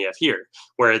reminded me of here,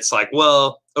 where it's like,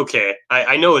 well, okay,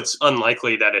 I know it's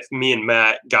unlikely that if me and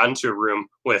Matt got into a room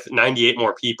with 98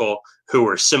 more people who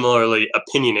were similarly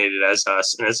opinionated as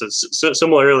us, and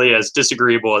similarly as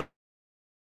disagreeable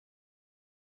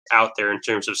out there in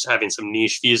terms of having some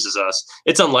niche views as us,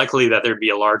 it's unlikely that there'd be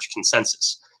a large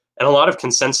consensus. And a lot of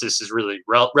consensus is really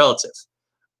relative,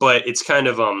 but it's kind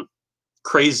of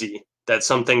crazy that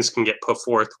some things can get put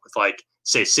forth with, like,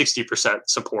 say 60%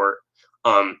 support,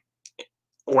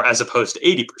 or as opposed to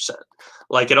 80%.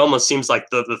 Like, it almost seems like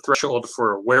the threshold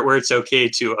for where it's okay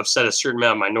to upset a certain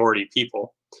amount of minority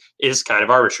people is kind of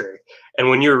arbitrary. And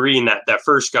when you were reading that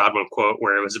first Godwin quote,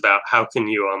 where it was about how can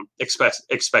you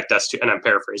expect us to, and I'm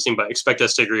paraphrasing, but expect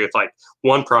us to agree with like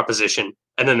one proposition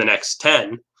and then the next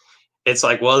 10, it's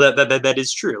like, well, that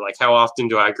is true. Like, how often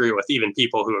do I agree with even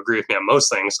people who agree with me on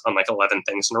most things on like 11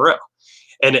 things in a row?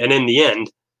 And in the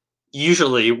end,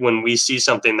 usually when we see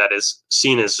something that is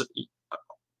seen as,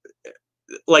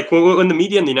 like, when the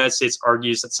media in the United States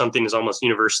argues that something is almost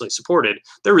universally supported,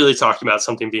 they're really talking about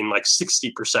something being like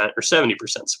 60% or 70%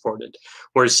 supported,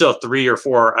 whereas still 3 or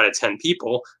 4 out of 10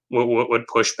 people would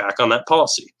push back on that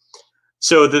policy.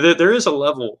 So there is a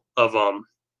level of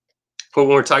when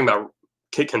we're talking about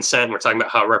consent, we're talking about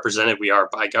how represented we are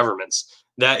by governments,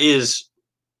 that is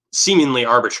seemingly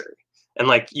arbitrary. And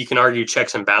like, you can argue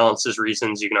checks and balances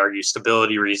reasons, you can argue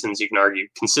stability reasons, you can argue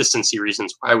consistency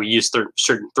reasons why we use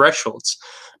certain thresholds.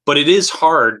 But it is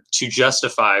hard to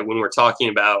justify when we're talking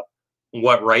about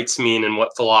what rights mean and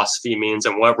what philosophy means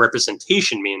and what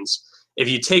representation means. If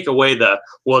you take away the,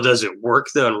 well, does it work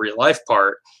though in real life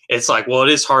part, it's like, well, it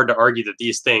is hard to argue that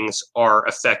these things are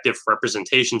effective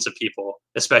representations of people,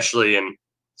 especially in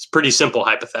pretty simple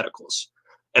hypotheticals.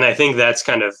 And I think that's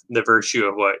kind of the virtue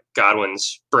of what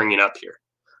Godwin's bringing up here.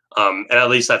 And at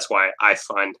least that's why I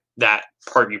find that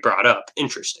part you brought up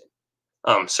interesting.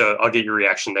 So I'll get your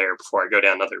reaction there before I go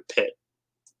down another pit.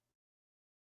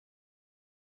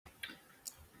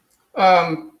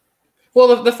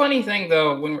 Well, the funny thing,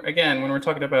 though, when we're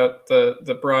talking about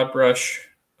the broad brush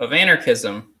of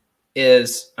anarchism,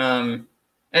 is, and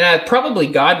probably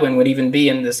Godwin would even be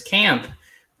in this camp,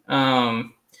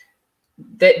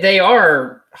 they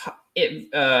are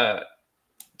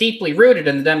deeply rooted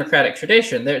in the democratic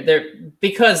tradition. They're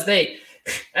because they,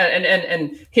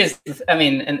 and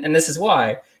this is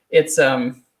why it's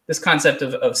this concept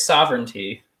of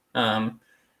sovereignty. An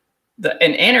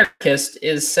anarchist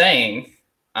is saying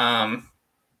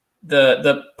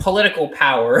the political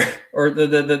power or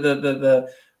the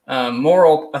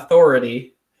moral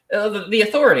authority, the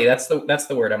authority. That's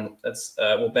the word.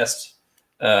 Will best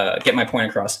get my point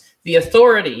across. The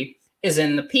authority is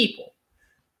in the people.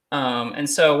 And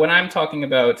so when I'm talking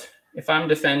about, if I'm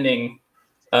defending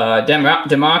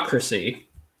democracy,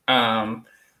 I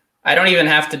don't even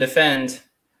have to defend,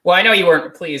 well, I know you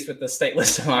weren't pleased with the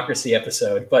stateless democracy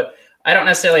episode, but I don't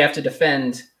necessarily have to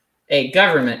defend a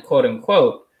government, quote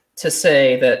unquote, to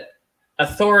say that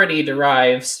authority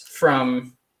derives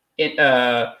from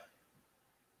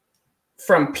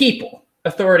people.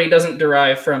 Authority doesn't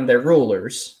derive from their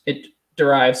rulers. It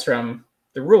derives from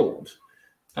the ruled.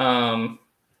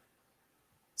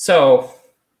 So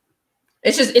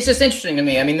it's just interesting to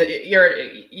me. I mean,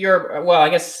 well, I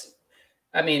guess,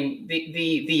 I mean,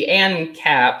 the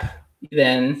ANCAP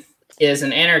then is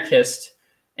an anarchist,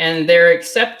 and they're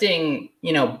accepting,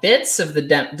 bits of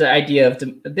the idea of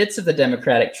bits of the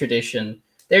democratic tradition.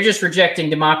 They're just rejecting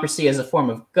democracy as a form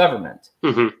of government.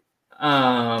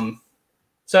 Mm-hmm.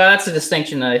 So that's a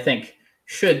distinction that I think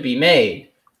should be made.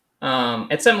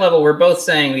 At some level, we're both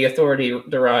saying the authority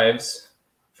derives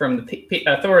from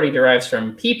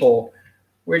people.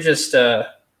 We're just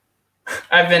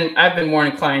I've been more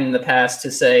inclined in the past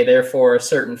to say, therefore, a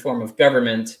certain form of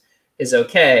government is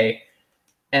okay,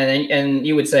 and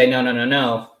you would say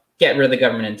no, get rid of the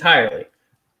government entirely.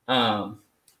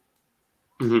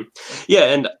 Mm-hmm.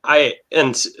 Yeah,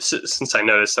 and since I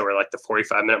noticed that we're like the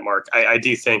 45-minute mark, I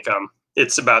do think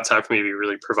it's about time for me to be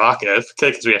really provocative,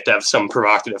 because we have to have some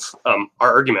provocative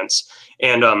arguments.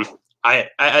 And I,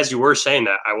 as you were saying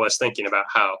that, I was thinking about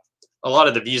how a lot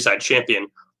of the views I champion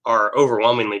are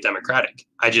overwhelmingly democratic.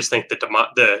 I just think that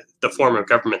the form of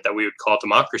government that we would call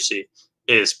democracy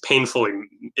is painfully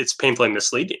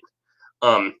misleading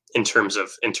in terms of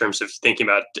thinking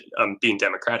about being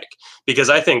democratic, because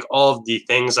I think all of the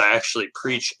things I actually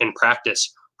preach in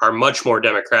practice are much more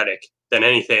democratic than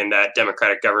anything that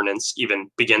democratic governance even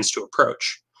begins to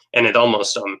approach. And it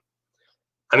almost,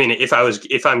 I mean, if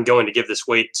I'm going to give this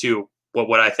weight to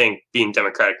what I think being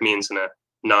democratic means in a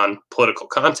non-political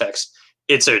context,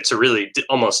 it's a really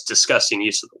almost disgusting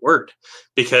use of the word.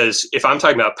 Because if I'm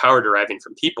talking about power deriving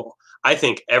from people, I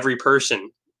think every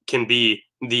person can be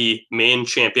the main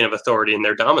champion of authority in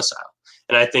their domicile.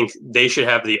 And I think they should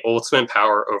have the ultimate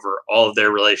power over all of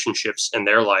their relationships in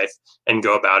their life and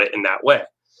go about it in that way.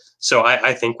 So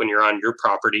I think when you're on your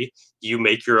property, you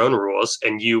make your own rules,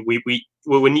 and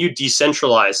when you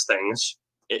decentralize things,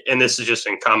 and this is just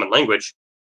in common language,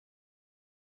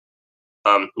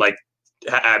 like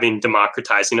having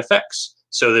democratizing effects.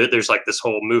 So there's like this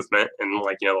whole movement in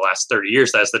like, the last 30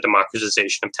 years, that's the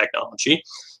democratization of technology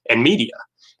and media.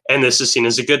 And this is seen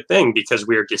as a good thing because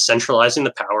we are decentralizing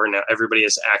the power. Now everybody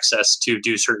has access to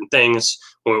do certain things,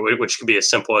 which could be as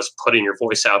simple as putting your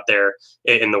voice out there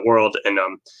in the world and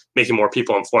making more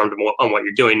people informed on what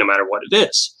you're doing, no matter what it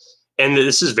is. And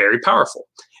this is very powerful.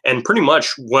 And pretty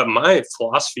much what my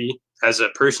philosophy as a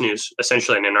person who's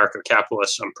essentially an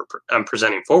anarcho-capitalist I'm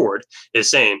presenting forward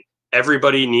is saying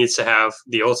everybody needs to have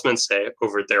the ultimate say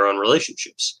over their own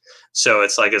relationships. So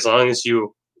it's like, as long as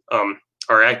you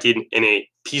are acting in a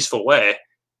peaceful way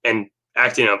and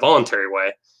acting in a voluntary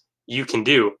way, you can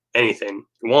do anything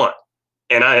you want.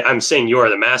 And I'm saying you are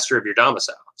the master of your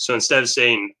domicile. So instead of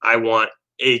saying I want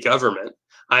a government,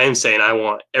 I am saying I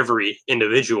want every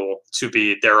individual to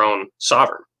be their own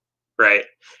sovereign, right?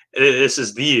 This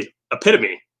is the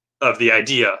epitome of the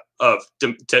idea of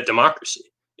democracy.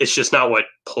 It's just not what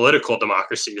political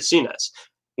democracy is seen as.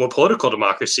 What political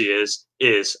democracy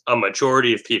is a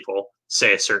majority of people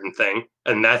say a certain thing,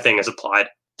 and that thing is applied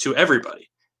to everybody.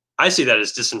 I see that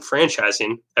as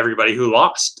disenfranchising everybody who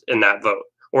lost in that vote,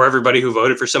 or everybody who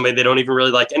voted for somebody they don't even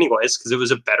really like anyways, because it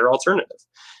was a better alternative.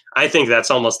 I think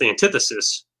that's almost the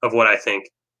antithesis of what I think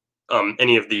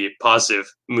any of the positive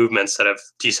movements that have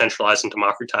decentralized and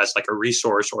democratized like a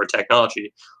resource or a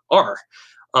technology are.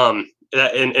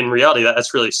 In reality,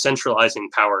 that's really centralizing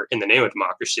power in the name of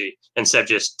democracy instead of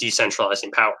just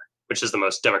decentralizing power, which is the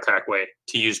most democratic way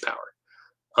to use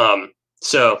power.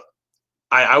 So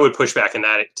I would push back in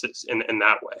that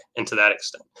way and to that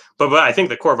extent. But I think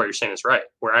the core of what you're saying is right,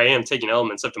 where I am taking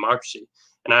elements of democracy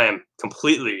and I am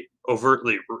completely,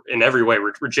 overtly, in every way,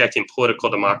 rejecting political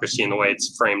democracy in the way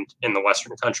it's framed in the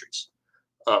Western countries.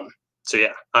 So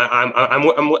yeah,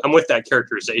 I'm with that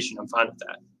characterization. I'm fine with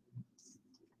that.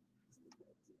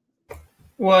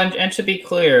 Well, and to be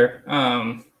clear,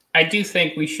 I do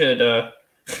think we should.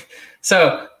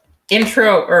 So,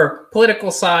 intro or political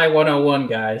sci 101,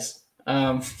 guys.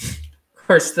 Of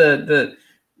course, the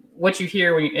what you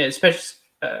hear when, especially,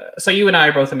 so you and I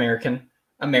are both American,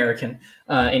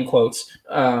 in quotes.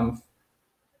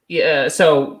 Yeah.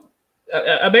 So,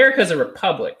 America is a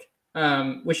republic,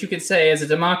 which you could say is a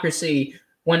democracy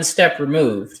one step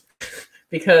removed,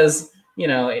 because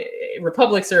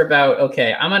republics are about,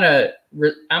 okay, I'm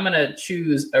gonna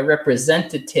choose a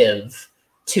representative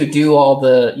to do all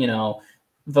the,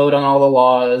 vote on all the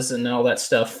laws and all that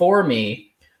stuff for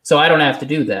me, so I don't have to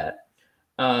do that.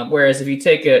 Whereas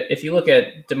if you look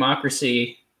at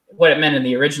democracy, what it meant in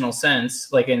the original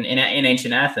sense, like in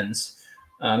ancient Athens,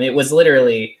 it was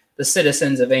literally the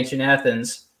citizens of ancient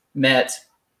Athens met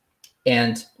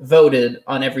and voted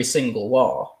on every single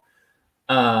law.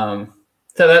 So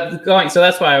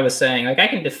that's why I was saying, like, I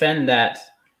can defend that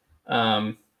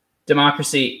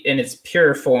democracy in its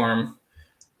pure form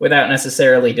without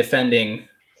necessarily defending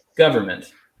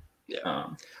government. Yeah.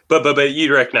 But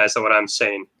you recognize that what I'm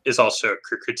saying is also a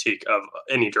critique of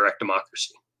any direct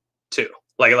democracy too.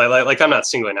 Like I'm not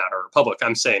singling out a republic.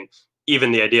 I'm saying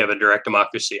even the idea of a direct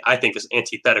democracy, I think, is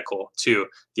antithetical to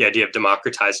the idea of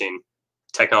democratizing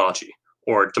technology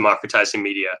or democratizing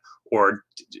media or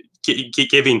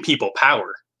giving people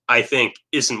power. I think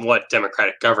isn't what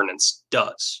democratic governance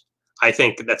does. I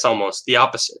think that's almost the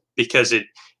opposite, because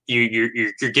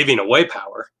you're giving away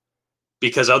power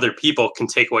because other people can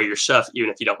take away your stuff even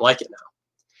if you don't like it now.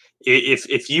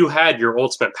 If you had your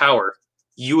ultimate power,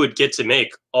 you would get to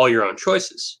make all your own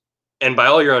choices. And by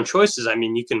all your own choices, I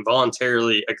mean you can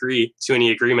voluntarily agree to any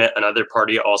agreement another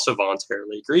party also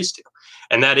voluntarily agrees to.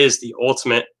 And that is the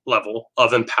ultimate level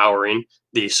of empowering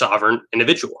the sovereign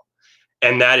individual.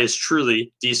 And that is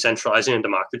truly decentralizing and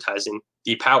democratizing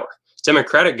the power.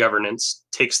 Democratic governance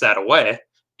takes that away,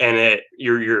 and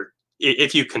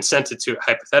if you consented to it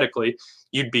hypothetically,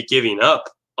 you'd be giving up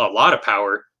a lot of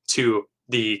power to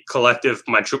the collective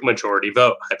majority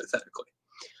vote hypothetically.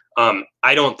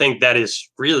 I don't think that is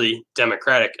really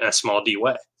democratic in a small d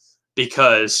way,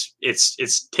 because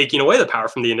it's taking away the power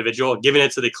from the individual, giving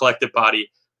it to the collective body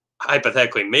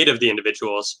hypothetically made of the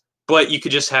individuals. But you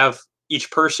could just have each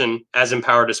person as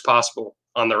empowered as possible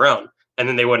on their own, and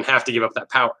then they wouldn't have to give up that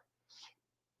power.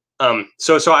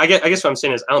 So I guess what I'm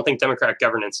saying is I don't think democratic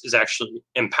governance is actually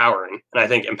empowering, and I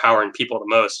think empowering people the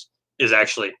most is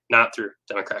actually not through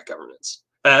democratic governance.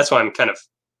 That's why I'm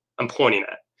pointing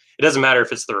at. It doesn't matter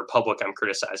if it's the republic I'm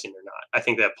criticizing or not. I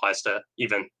think that applies to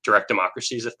even direct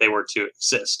democracies if they were to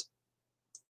exist.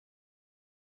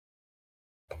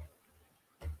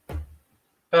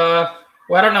 Well,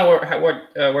 I don't know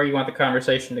where you want the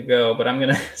conversation to go, but I'm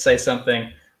going to say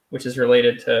something. which is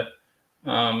related to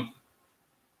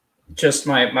just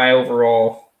my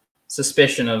overall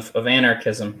suspicion of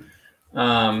anarchism.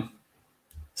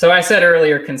 So I said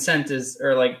earlier, consent is,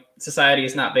 or like society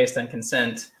is not based on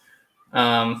consent.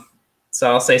 So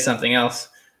I'll say something else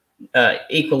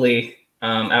equally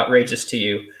outrageous to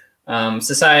you.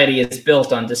 Society is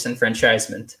built on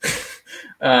disenfranchisement.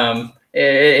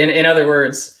 In other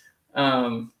words,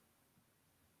 and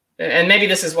maybe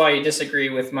this is why you disagree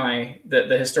with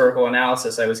the historical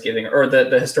analysis I was giving, or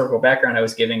the historical background I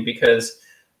was giving, because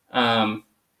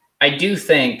I do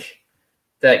think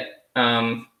that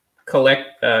human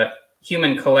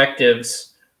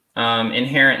collectives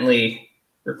inherently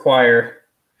require,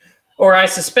 or I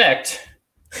suspect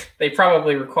they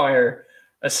probably require,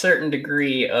 a certain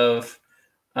degree of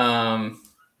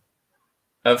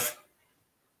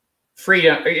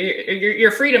freedom.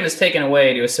 Your freedom is taken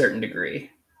away to a certain degree,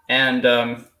 and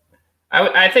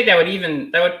I think that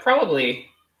would probably.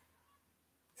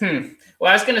 Well,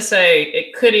 I was going to say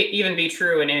it could even be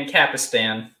true in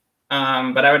Ancapistan,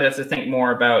 but I would have to think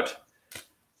more about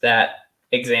that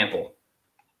example.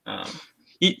 So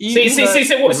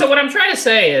what I'm trying to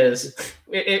say is,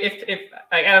 if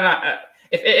I don't know,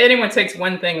 if anyone takes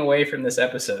one thing away from this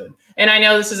episode, and I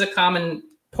know this is a common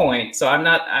point, so I'm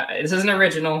not. This isn't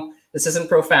original. This isn't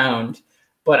profound,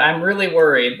 but I'm really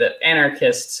worried that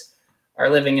anarchists are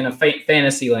living in a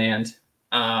fantasy land,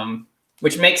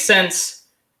 which makes sense.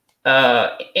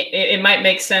 It might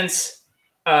make sense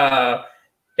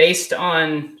based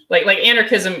on like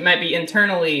anarchism might be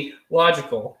internally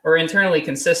logical or internally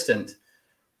consistent,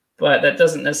 but that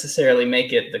doesn't necessarily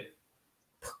make it the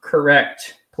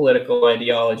correct political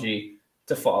ideology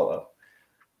to follow.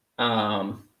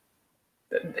 That's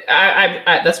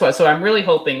why. So I'm really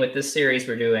hoping with this series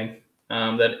we're doing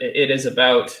that it is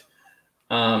about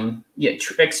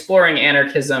exploring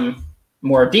anarchism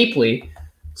more deeply,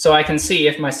 so I can see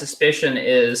if my suspicion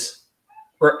is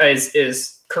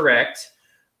correct,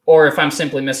 or if I'm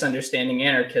simply misunderstanding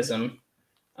anarchism,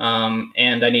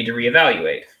 and I need to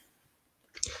reevaluate.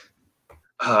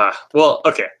 Well,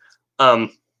 okay.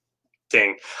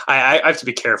 Dang. I have to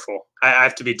be careful. I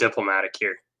have to be diplomatic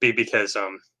here, because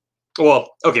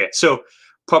well, okay. So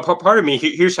part of me,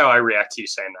 here's how I react to you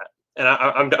saying that, and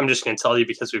I'm just going to tell you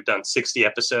because we've done 60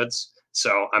 episodes,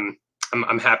 so I'm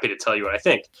happy to tell you what I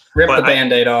think. Rip the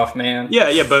Band-Aid off, man.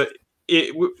 Yeah, but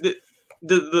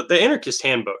the Anarchist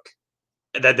Handbook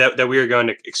that we are going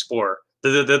to explore,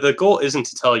 the goal isn't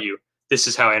to tell you this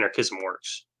is how anarchism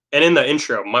works. And in the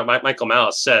intro, Michael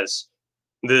Malice says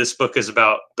this book is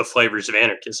about the flavors of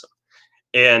anarchism.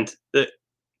 And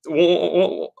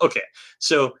okay,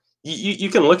 so you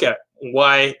can look at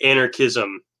why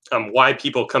anarchism, why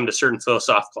people come to certain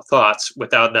philosophical thoughts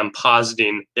without them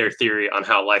positing their theory on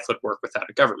how life would work without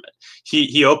a government.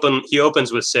 He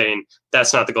opens with saying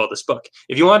that's not the goal of this book.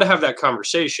 If you want to have that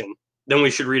conversation, then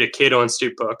we should read a Cato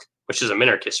Institute book, which is a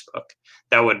minarchist book.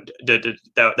 That would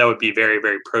be very,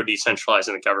 very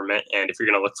pro-decentralizing the government. And if you're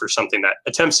going to look for something that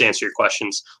attempts to answer your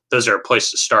questions, those are a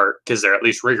place to start because they're at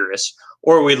least rigorous.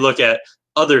 Or we'd look at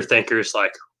other thinkers,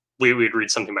 like we'd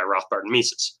read something by Rothbard and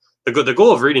Mises. The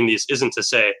goal of reading these isn't to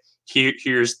say,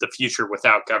 here's the future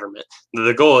without government.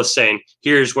 The goal is saying,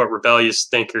 here's what rebellious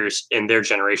thinkers in their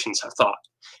generations have thought.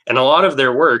 And a lot of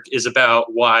their work is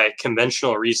about why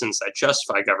conventional reasons that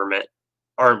justify government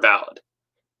aren't valid.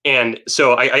 And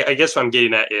so I guess what I'm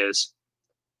getting at is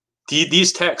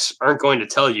these texts aren't going to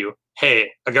tell you, hey,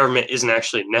 a government isn't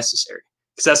actually necessary.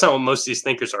 Because that's not what most of these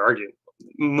thinkers are arguing.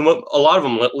 A lot of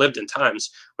them lived in times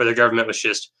where the government was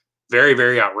just very,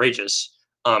 very outrageous,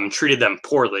 treated them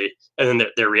poorly, and then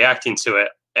they're reacting to it.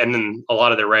 And then a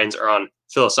lot of their writings are on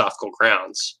philosophical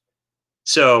grounds.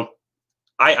 So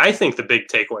I think the big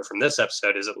takeaway from this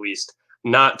episode is at least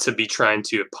not to be trying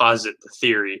to posit the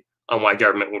theory on why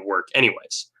government would work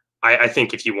anyways. I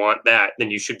think if you want that,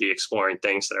 then you should be exploring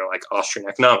things that are like Austrian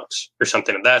economics or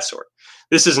something of that sort.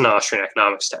 This is an Austrian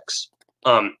economics text.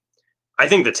 I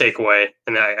think the takeaway,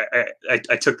 and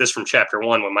I took this from chapter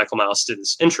 1 when Michael Malice did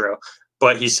this intro,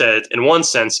 but he said, in one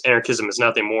sense, anarchism is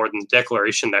nothing more than the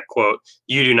declaration that, quote,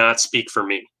 you do not speak for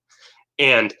me.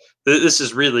 And this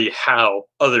is really how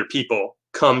other people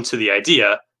come to the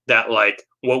idea that, like,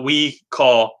 what we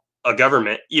call a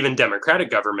government, even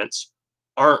democratic governments,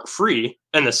 aren't free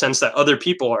in the sense that other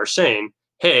people are saying,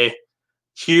 hey,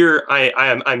 here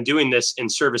I'm doing this in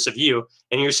service of you.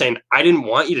 And you're saying, I didn't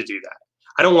want you to do that.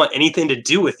 I don't want anything to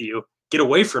do with you. Get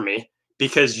away from me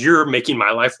because you're making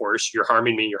my life worse. You're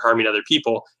harming me. You're harming other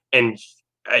people. And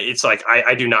it's like,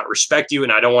 I do not respect you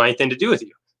and I don't want anything to do with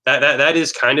you. That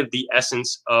is kind of the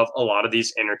essence of a lot of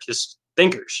these anarchist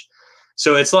thinkers.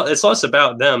 So it's less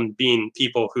about them being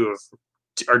people who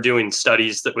are doing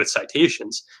studies with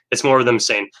citations. It's more of them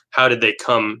saying, how did they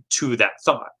come to that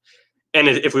thought? And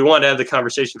if we want to have the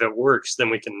conversation that works,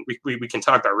 then we can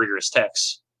talk about rigorous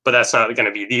texts, but that's not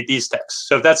going to be these texts.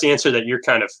 So if that's the answer that you're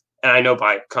kind of, and I know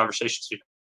by conversations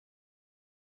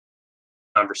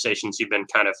you've been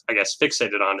kind of, I guess,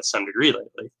 fixated on to some degree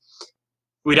lately,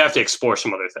 we'd have to explore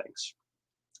some other things.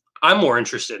 I'm more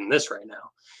interested in this right now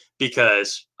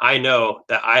because I know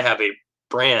that I have a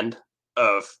brand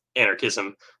of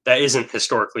anarchism that isn't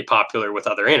historically popular with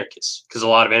other anarchists, because a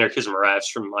lot of anarchism arrives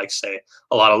from, like, say,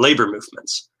 a lot of labor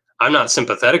movements. I'm not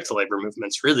sympathetic to labor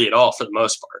movements really at all for the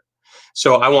most part.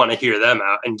 So I want to hear them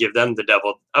out and give them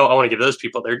I want to give those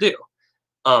people their due.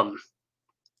 And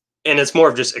it's more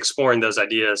of just exploring those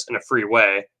ideas in a free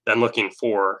way than looking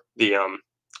for a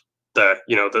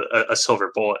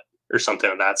silver bullet or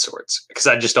something of that sort. Because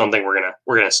I just don't think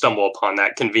we're gonna stumble upon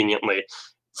that conveniently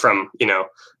from,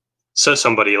 so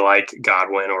somebody like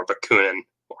Godwin or Bakunin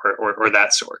or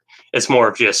that sort. It's more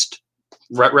of just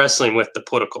wrestling with the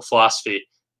political philosophy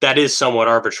that is somewhat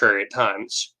arbitrary at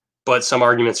times, but some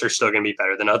arguments are still going to be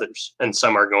better than others, and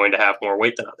some are going to have more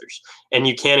weight than others. And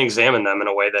you can examine them in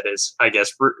a way that is, I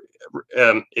guess,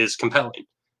 is compelling.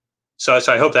 So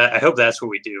I hope that's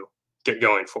what we do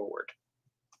going forward.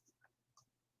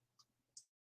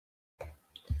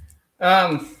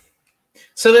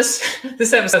 So this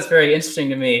episode's very interesting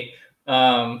to me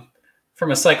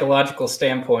from a psychological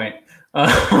standpoint.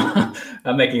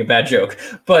 I'm making a bad joke,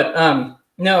 but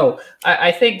no,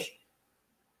 I think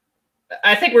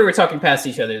we were talking past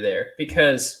each other there,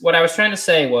 because what I was trying to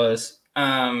say was,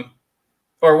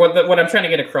 or what I'm trying to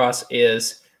get across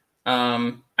is,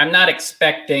 I'm not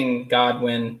expecting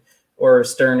Godwin or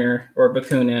Stirner or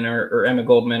Bakunin or Emma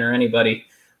Goldman or anybody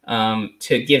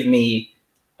to give me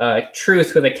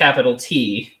truth with a capital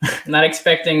T. I'm not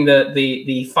expecting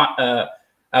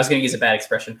I was going to use a bad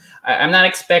expression. I'm not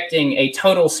expecting a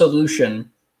total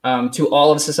solution to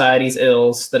all of society's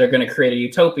ills that are going to create a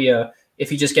utopia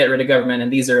if you just get rid of government,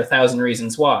 and these are 1,000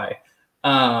 reasons why.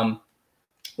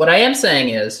 What I am saying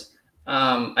is,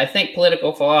 I think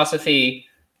political philosophy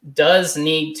does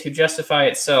need to justify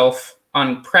itself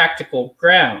on practical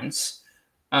grounds.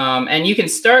 And you can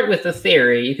start with the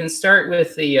theory, you can start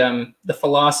with the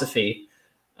philosophy,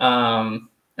 and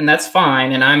that's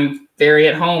fine. And I'm very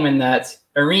at home in that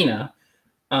arena.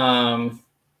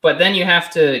 But then you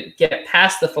have to get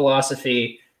past the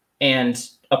philosophy and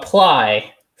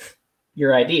apply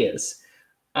your ideas.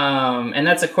 And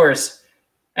that's, of course,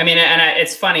 I mean,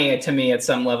 it's funny to me at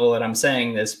some level that I'm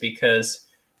saying this, because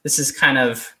this is kind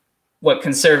of what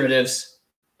conservatives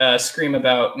scream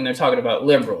about when they're talking about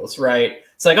liberals, right?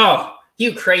 It's like, oh,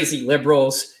 you crazy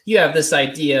liberals, you have this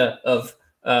idea of,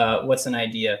 what's an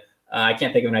idea? I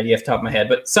can't think of an idea off the top of my head,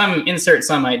 but insert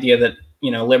some idea that,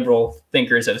 liberal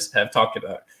thinkers have talked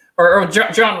about. Or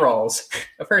John Rawls,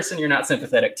 a person you're not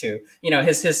sympathetic to,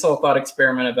 his whole thought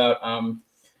experiment about,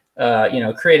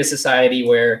 create a society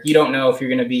where you don't know if you're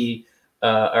going to be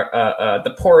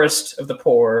the poorest of the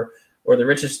poor or the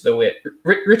richest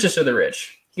of the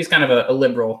rich. He's kind of a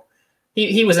liberal.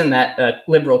 He was in that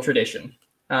liberal tradition.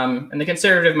 And the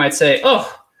conservative might say,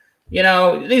 oh,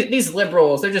 these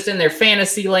liberals, they're just in their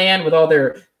fantasy land with all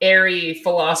their airy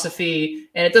philosophy,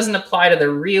 and it doesn't apply to the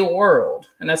real world.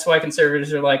 And that's why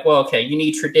conservatives are like, well, okay, you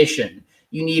need tradition,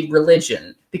 you need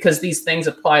religion, because these things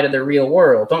apply to the real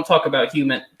world. Don't talk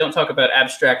about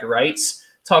abstract rights.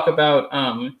 Talk about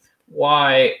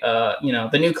why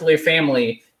the nuclear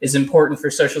family is important for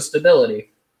social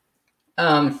stability.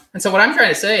 And so what I'm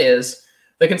trying to say is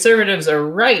the conservatives are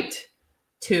right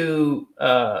to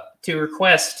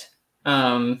request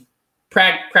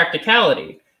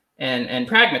practicality and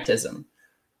pragmatism.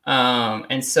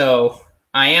 And so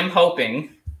I am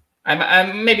hoping,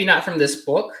 I'm maybe not from this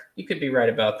book, you could be right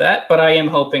about that, but I am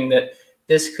hoping that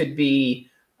this could be,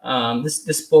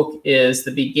 this book is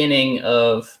the beginning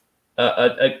of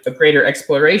a greater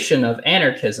exploration of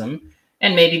anarchism,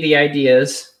 and maybe the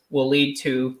ideas will lead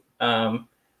to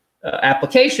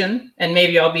application, and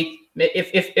maybe I'll be,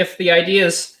 if the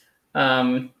ideas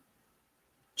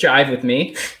jive with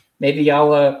me, maybe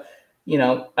I'll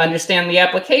understand the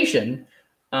application.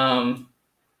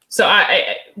 So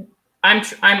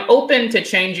I'm open to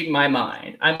changing my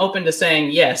mind. I'm open to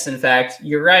saying, yes, in fact,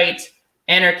 you're right.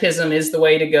 Anarchism is the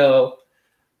way to go.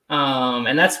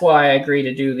 And that's why I agree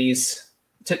to do these,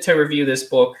 to review this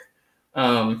book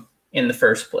in the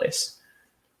first place.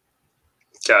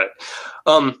 Got it.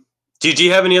 Do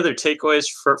you have any other takeaways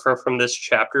from this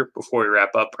chapter before we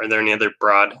wrap up? Are there any other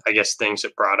broad, I guess, things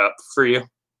that brought up for you?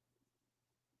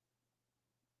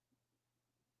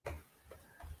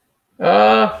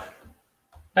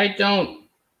 I don't.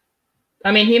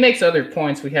 I mean, he makes other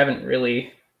points we haven't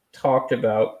really talked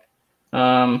about.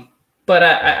 But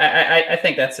I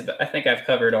think I think I've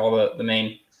covered all the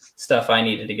main stuff I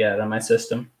needed to get out of my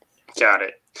system. Got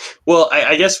it. Well,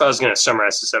 I guess if I was going to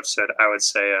summarize this episode, I would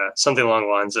say something along the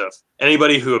lines of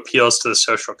anybody who appeals to the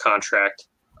social contract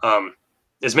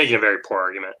is making a very poor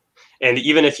argument. And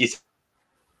even if you,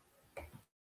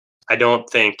 I don't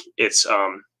think it's,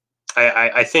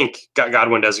 I think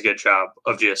Godwin does a good job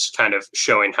of just kind of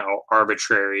showing how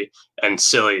arbitrary and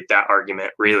silly that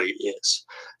argument really is.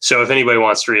 So if anybody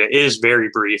wants to read it, it is very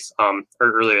brief.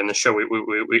 Earlier in the show,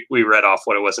 we read off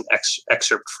what it was an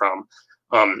excerpt from.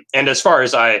 And as far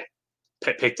as I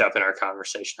picked up in our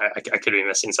conversation, I could be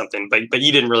missing something, but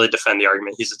you didn't really defend the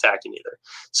argument he's attacking either.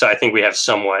 So I think we have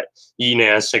somewhat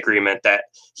unanimous agreement that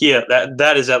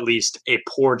that is at least a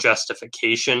poor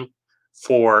justification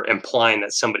for implying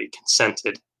that somebody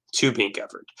consented to being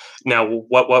governed. Now,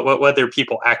 whether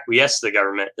people acquiesce to the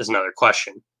government is another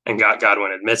question, and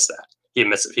Godwin admits that. He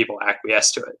admits that people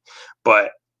acquiesce to it.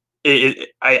 But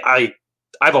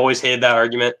I've always hated that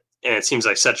argument, and it seems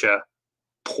like such a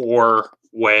poor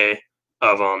way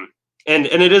of and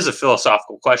it is a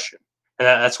philosophical question, and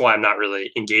that's why I'm not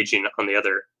really engaging on the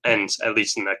other ends, at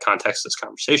least in the context of this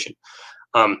conversation.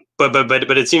 But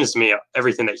it seems to me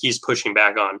everything that he's pushing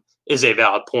back on is a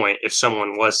valid point. If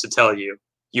someone was to tell you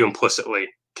implicitly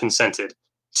consented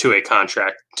to a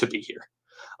contract to be here,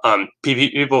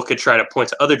 people could try to point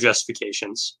to other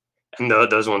justifications, and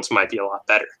those ones might be a lot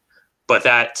better. But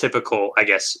that typical, I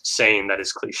guess, saying that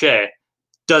is cliche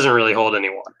doesn't really hold any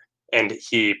water, and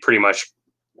he pretty much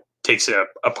takes it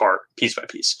apart piece by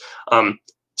piece.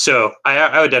 So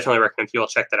I would definitely recommend people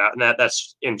check that out, and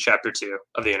that's in chapter 2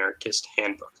 of the Anarchist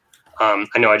Handbook. I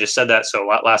know I just said that, so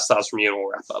last thoughts from you, and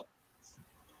we'll wrap up.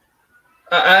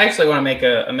 I actually want to make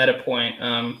a meta point,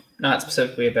 not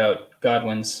specifically about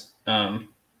Godwin's,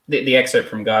 the excerpt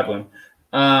from Godwin,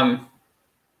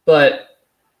 but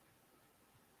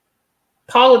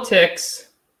politics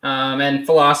and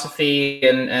philosophy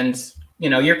and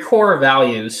your core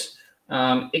values,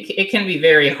 it can be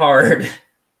very hard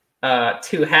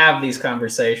to have these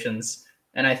conversations.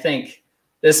 And I think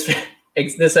this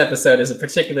episode is a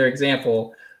particular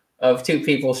example of two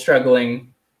people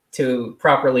struggling to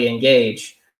properly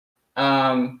engage.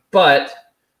 But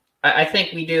I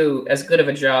think we do as good of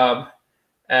a job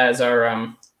as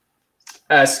our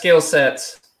skill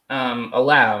sets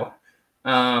allow.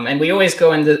 And we always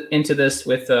go into this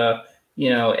with a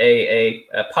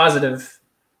positive,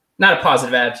 not a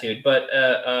positive attitude, but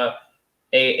a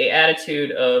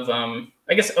attitude of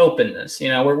I guess openness.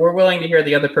 We're willing to hear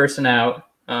the other person out,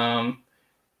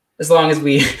 as long as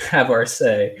we have our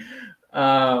say.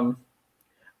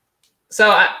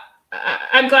 So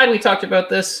I'm glad we talked about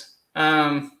this.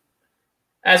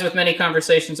 As with many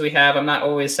conversations we have, I'm not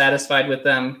always satisfied with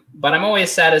them, but I'm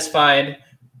always satisfied,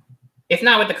 if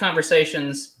not with the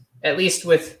conversations, at least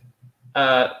with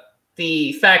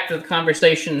the fact that the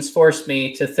conversations forced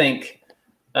me to think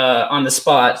on the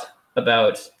spot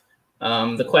about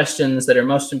the questions that are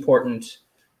most important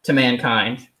to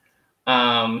mankind.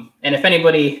 And if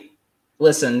anybody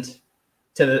listened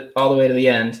to all the way to the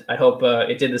end, I hope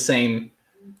it did the same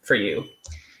for you.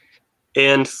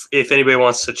 And if anybody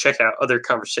wants to check out other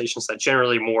conversations that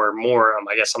generally more,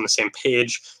 I guess, on the same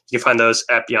page, you can find those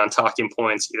at Beyond Talking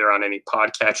Points, either on any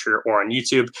podcatcher or on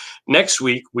YouTube. Next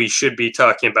week, we should be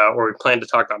talking about, or we plan to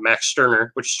talk about Max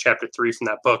Stirner, which is chapter 3 from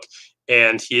that book.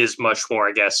 And he is much more,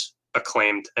 I guess,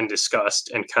 acclaimed and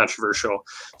discussed and controversial.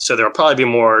 So there'll probably be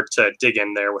more to dig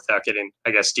in there without getting,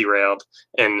 I guess, derailed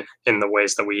in the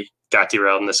ways that we got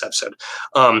derailed in this episode.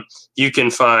 You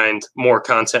can find more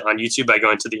content on YouTube by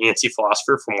going to the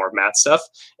Anti-Philosopher for more math stuff.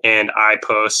 And I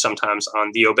post sometimes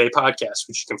on the Obey podcast,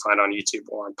 which you can find on YouTube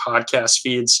or on podcast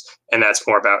feeds. And that's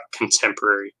more about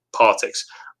contemporary politics.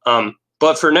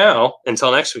 But for now,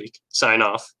 until next week, sign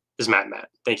off is Matt.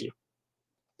 Thank you.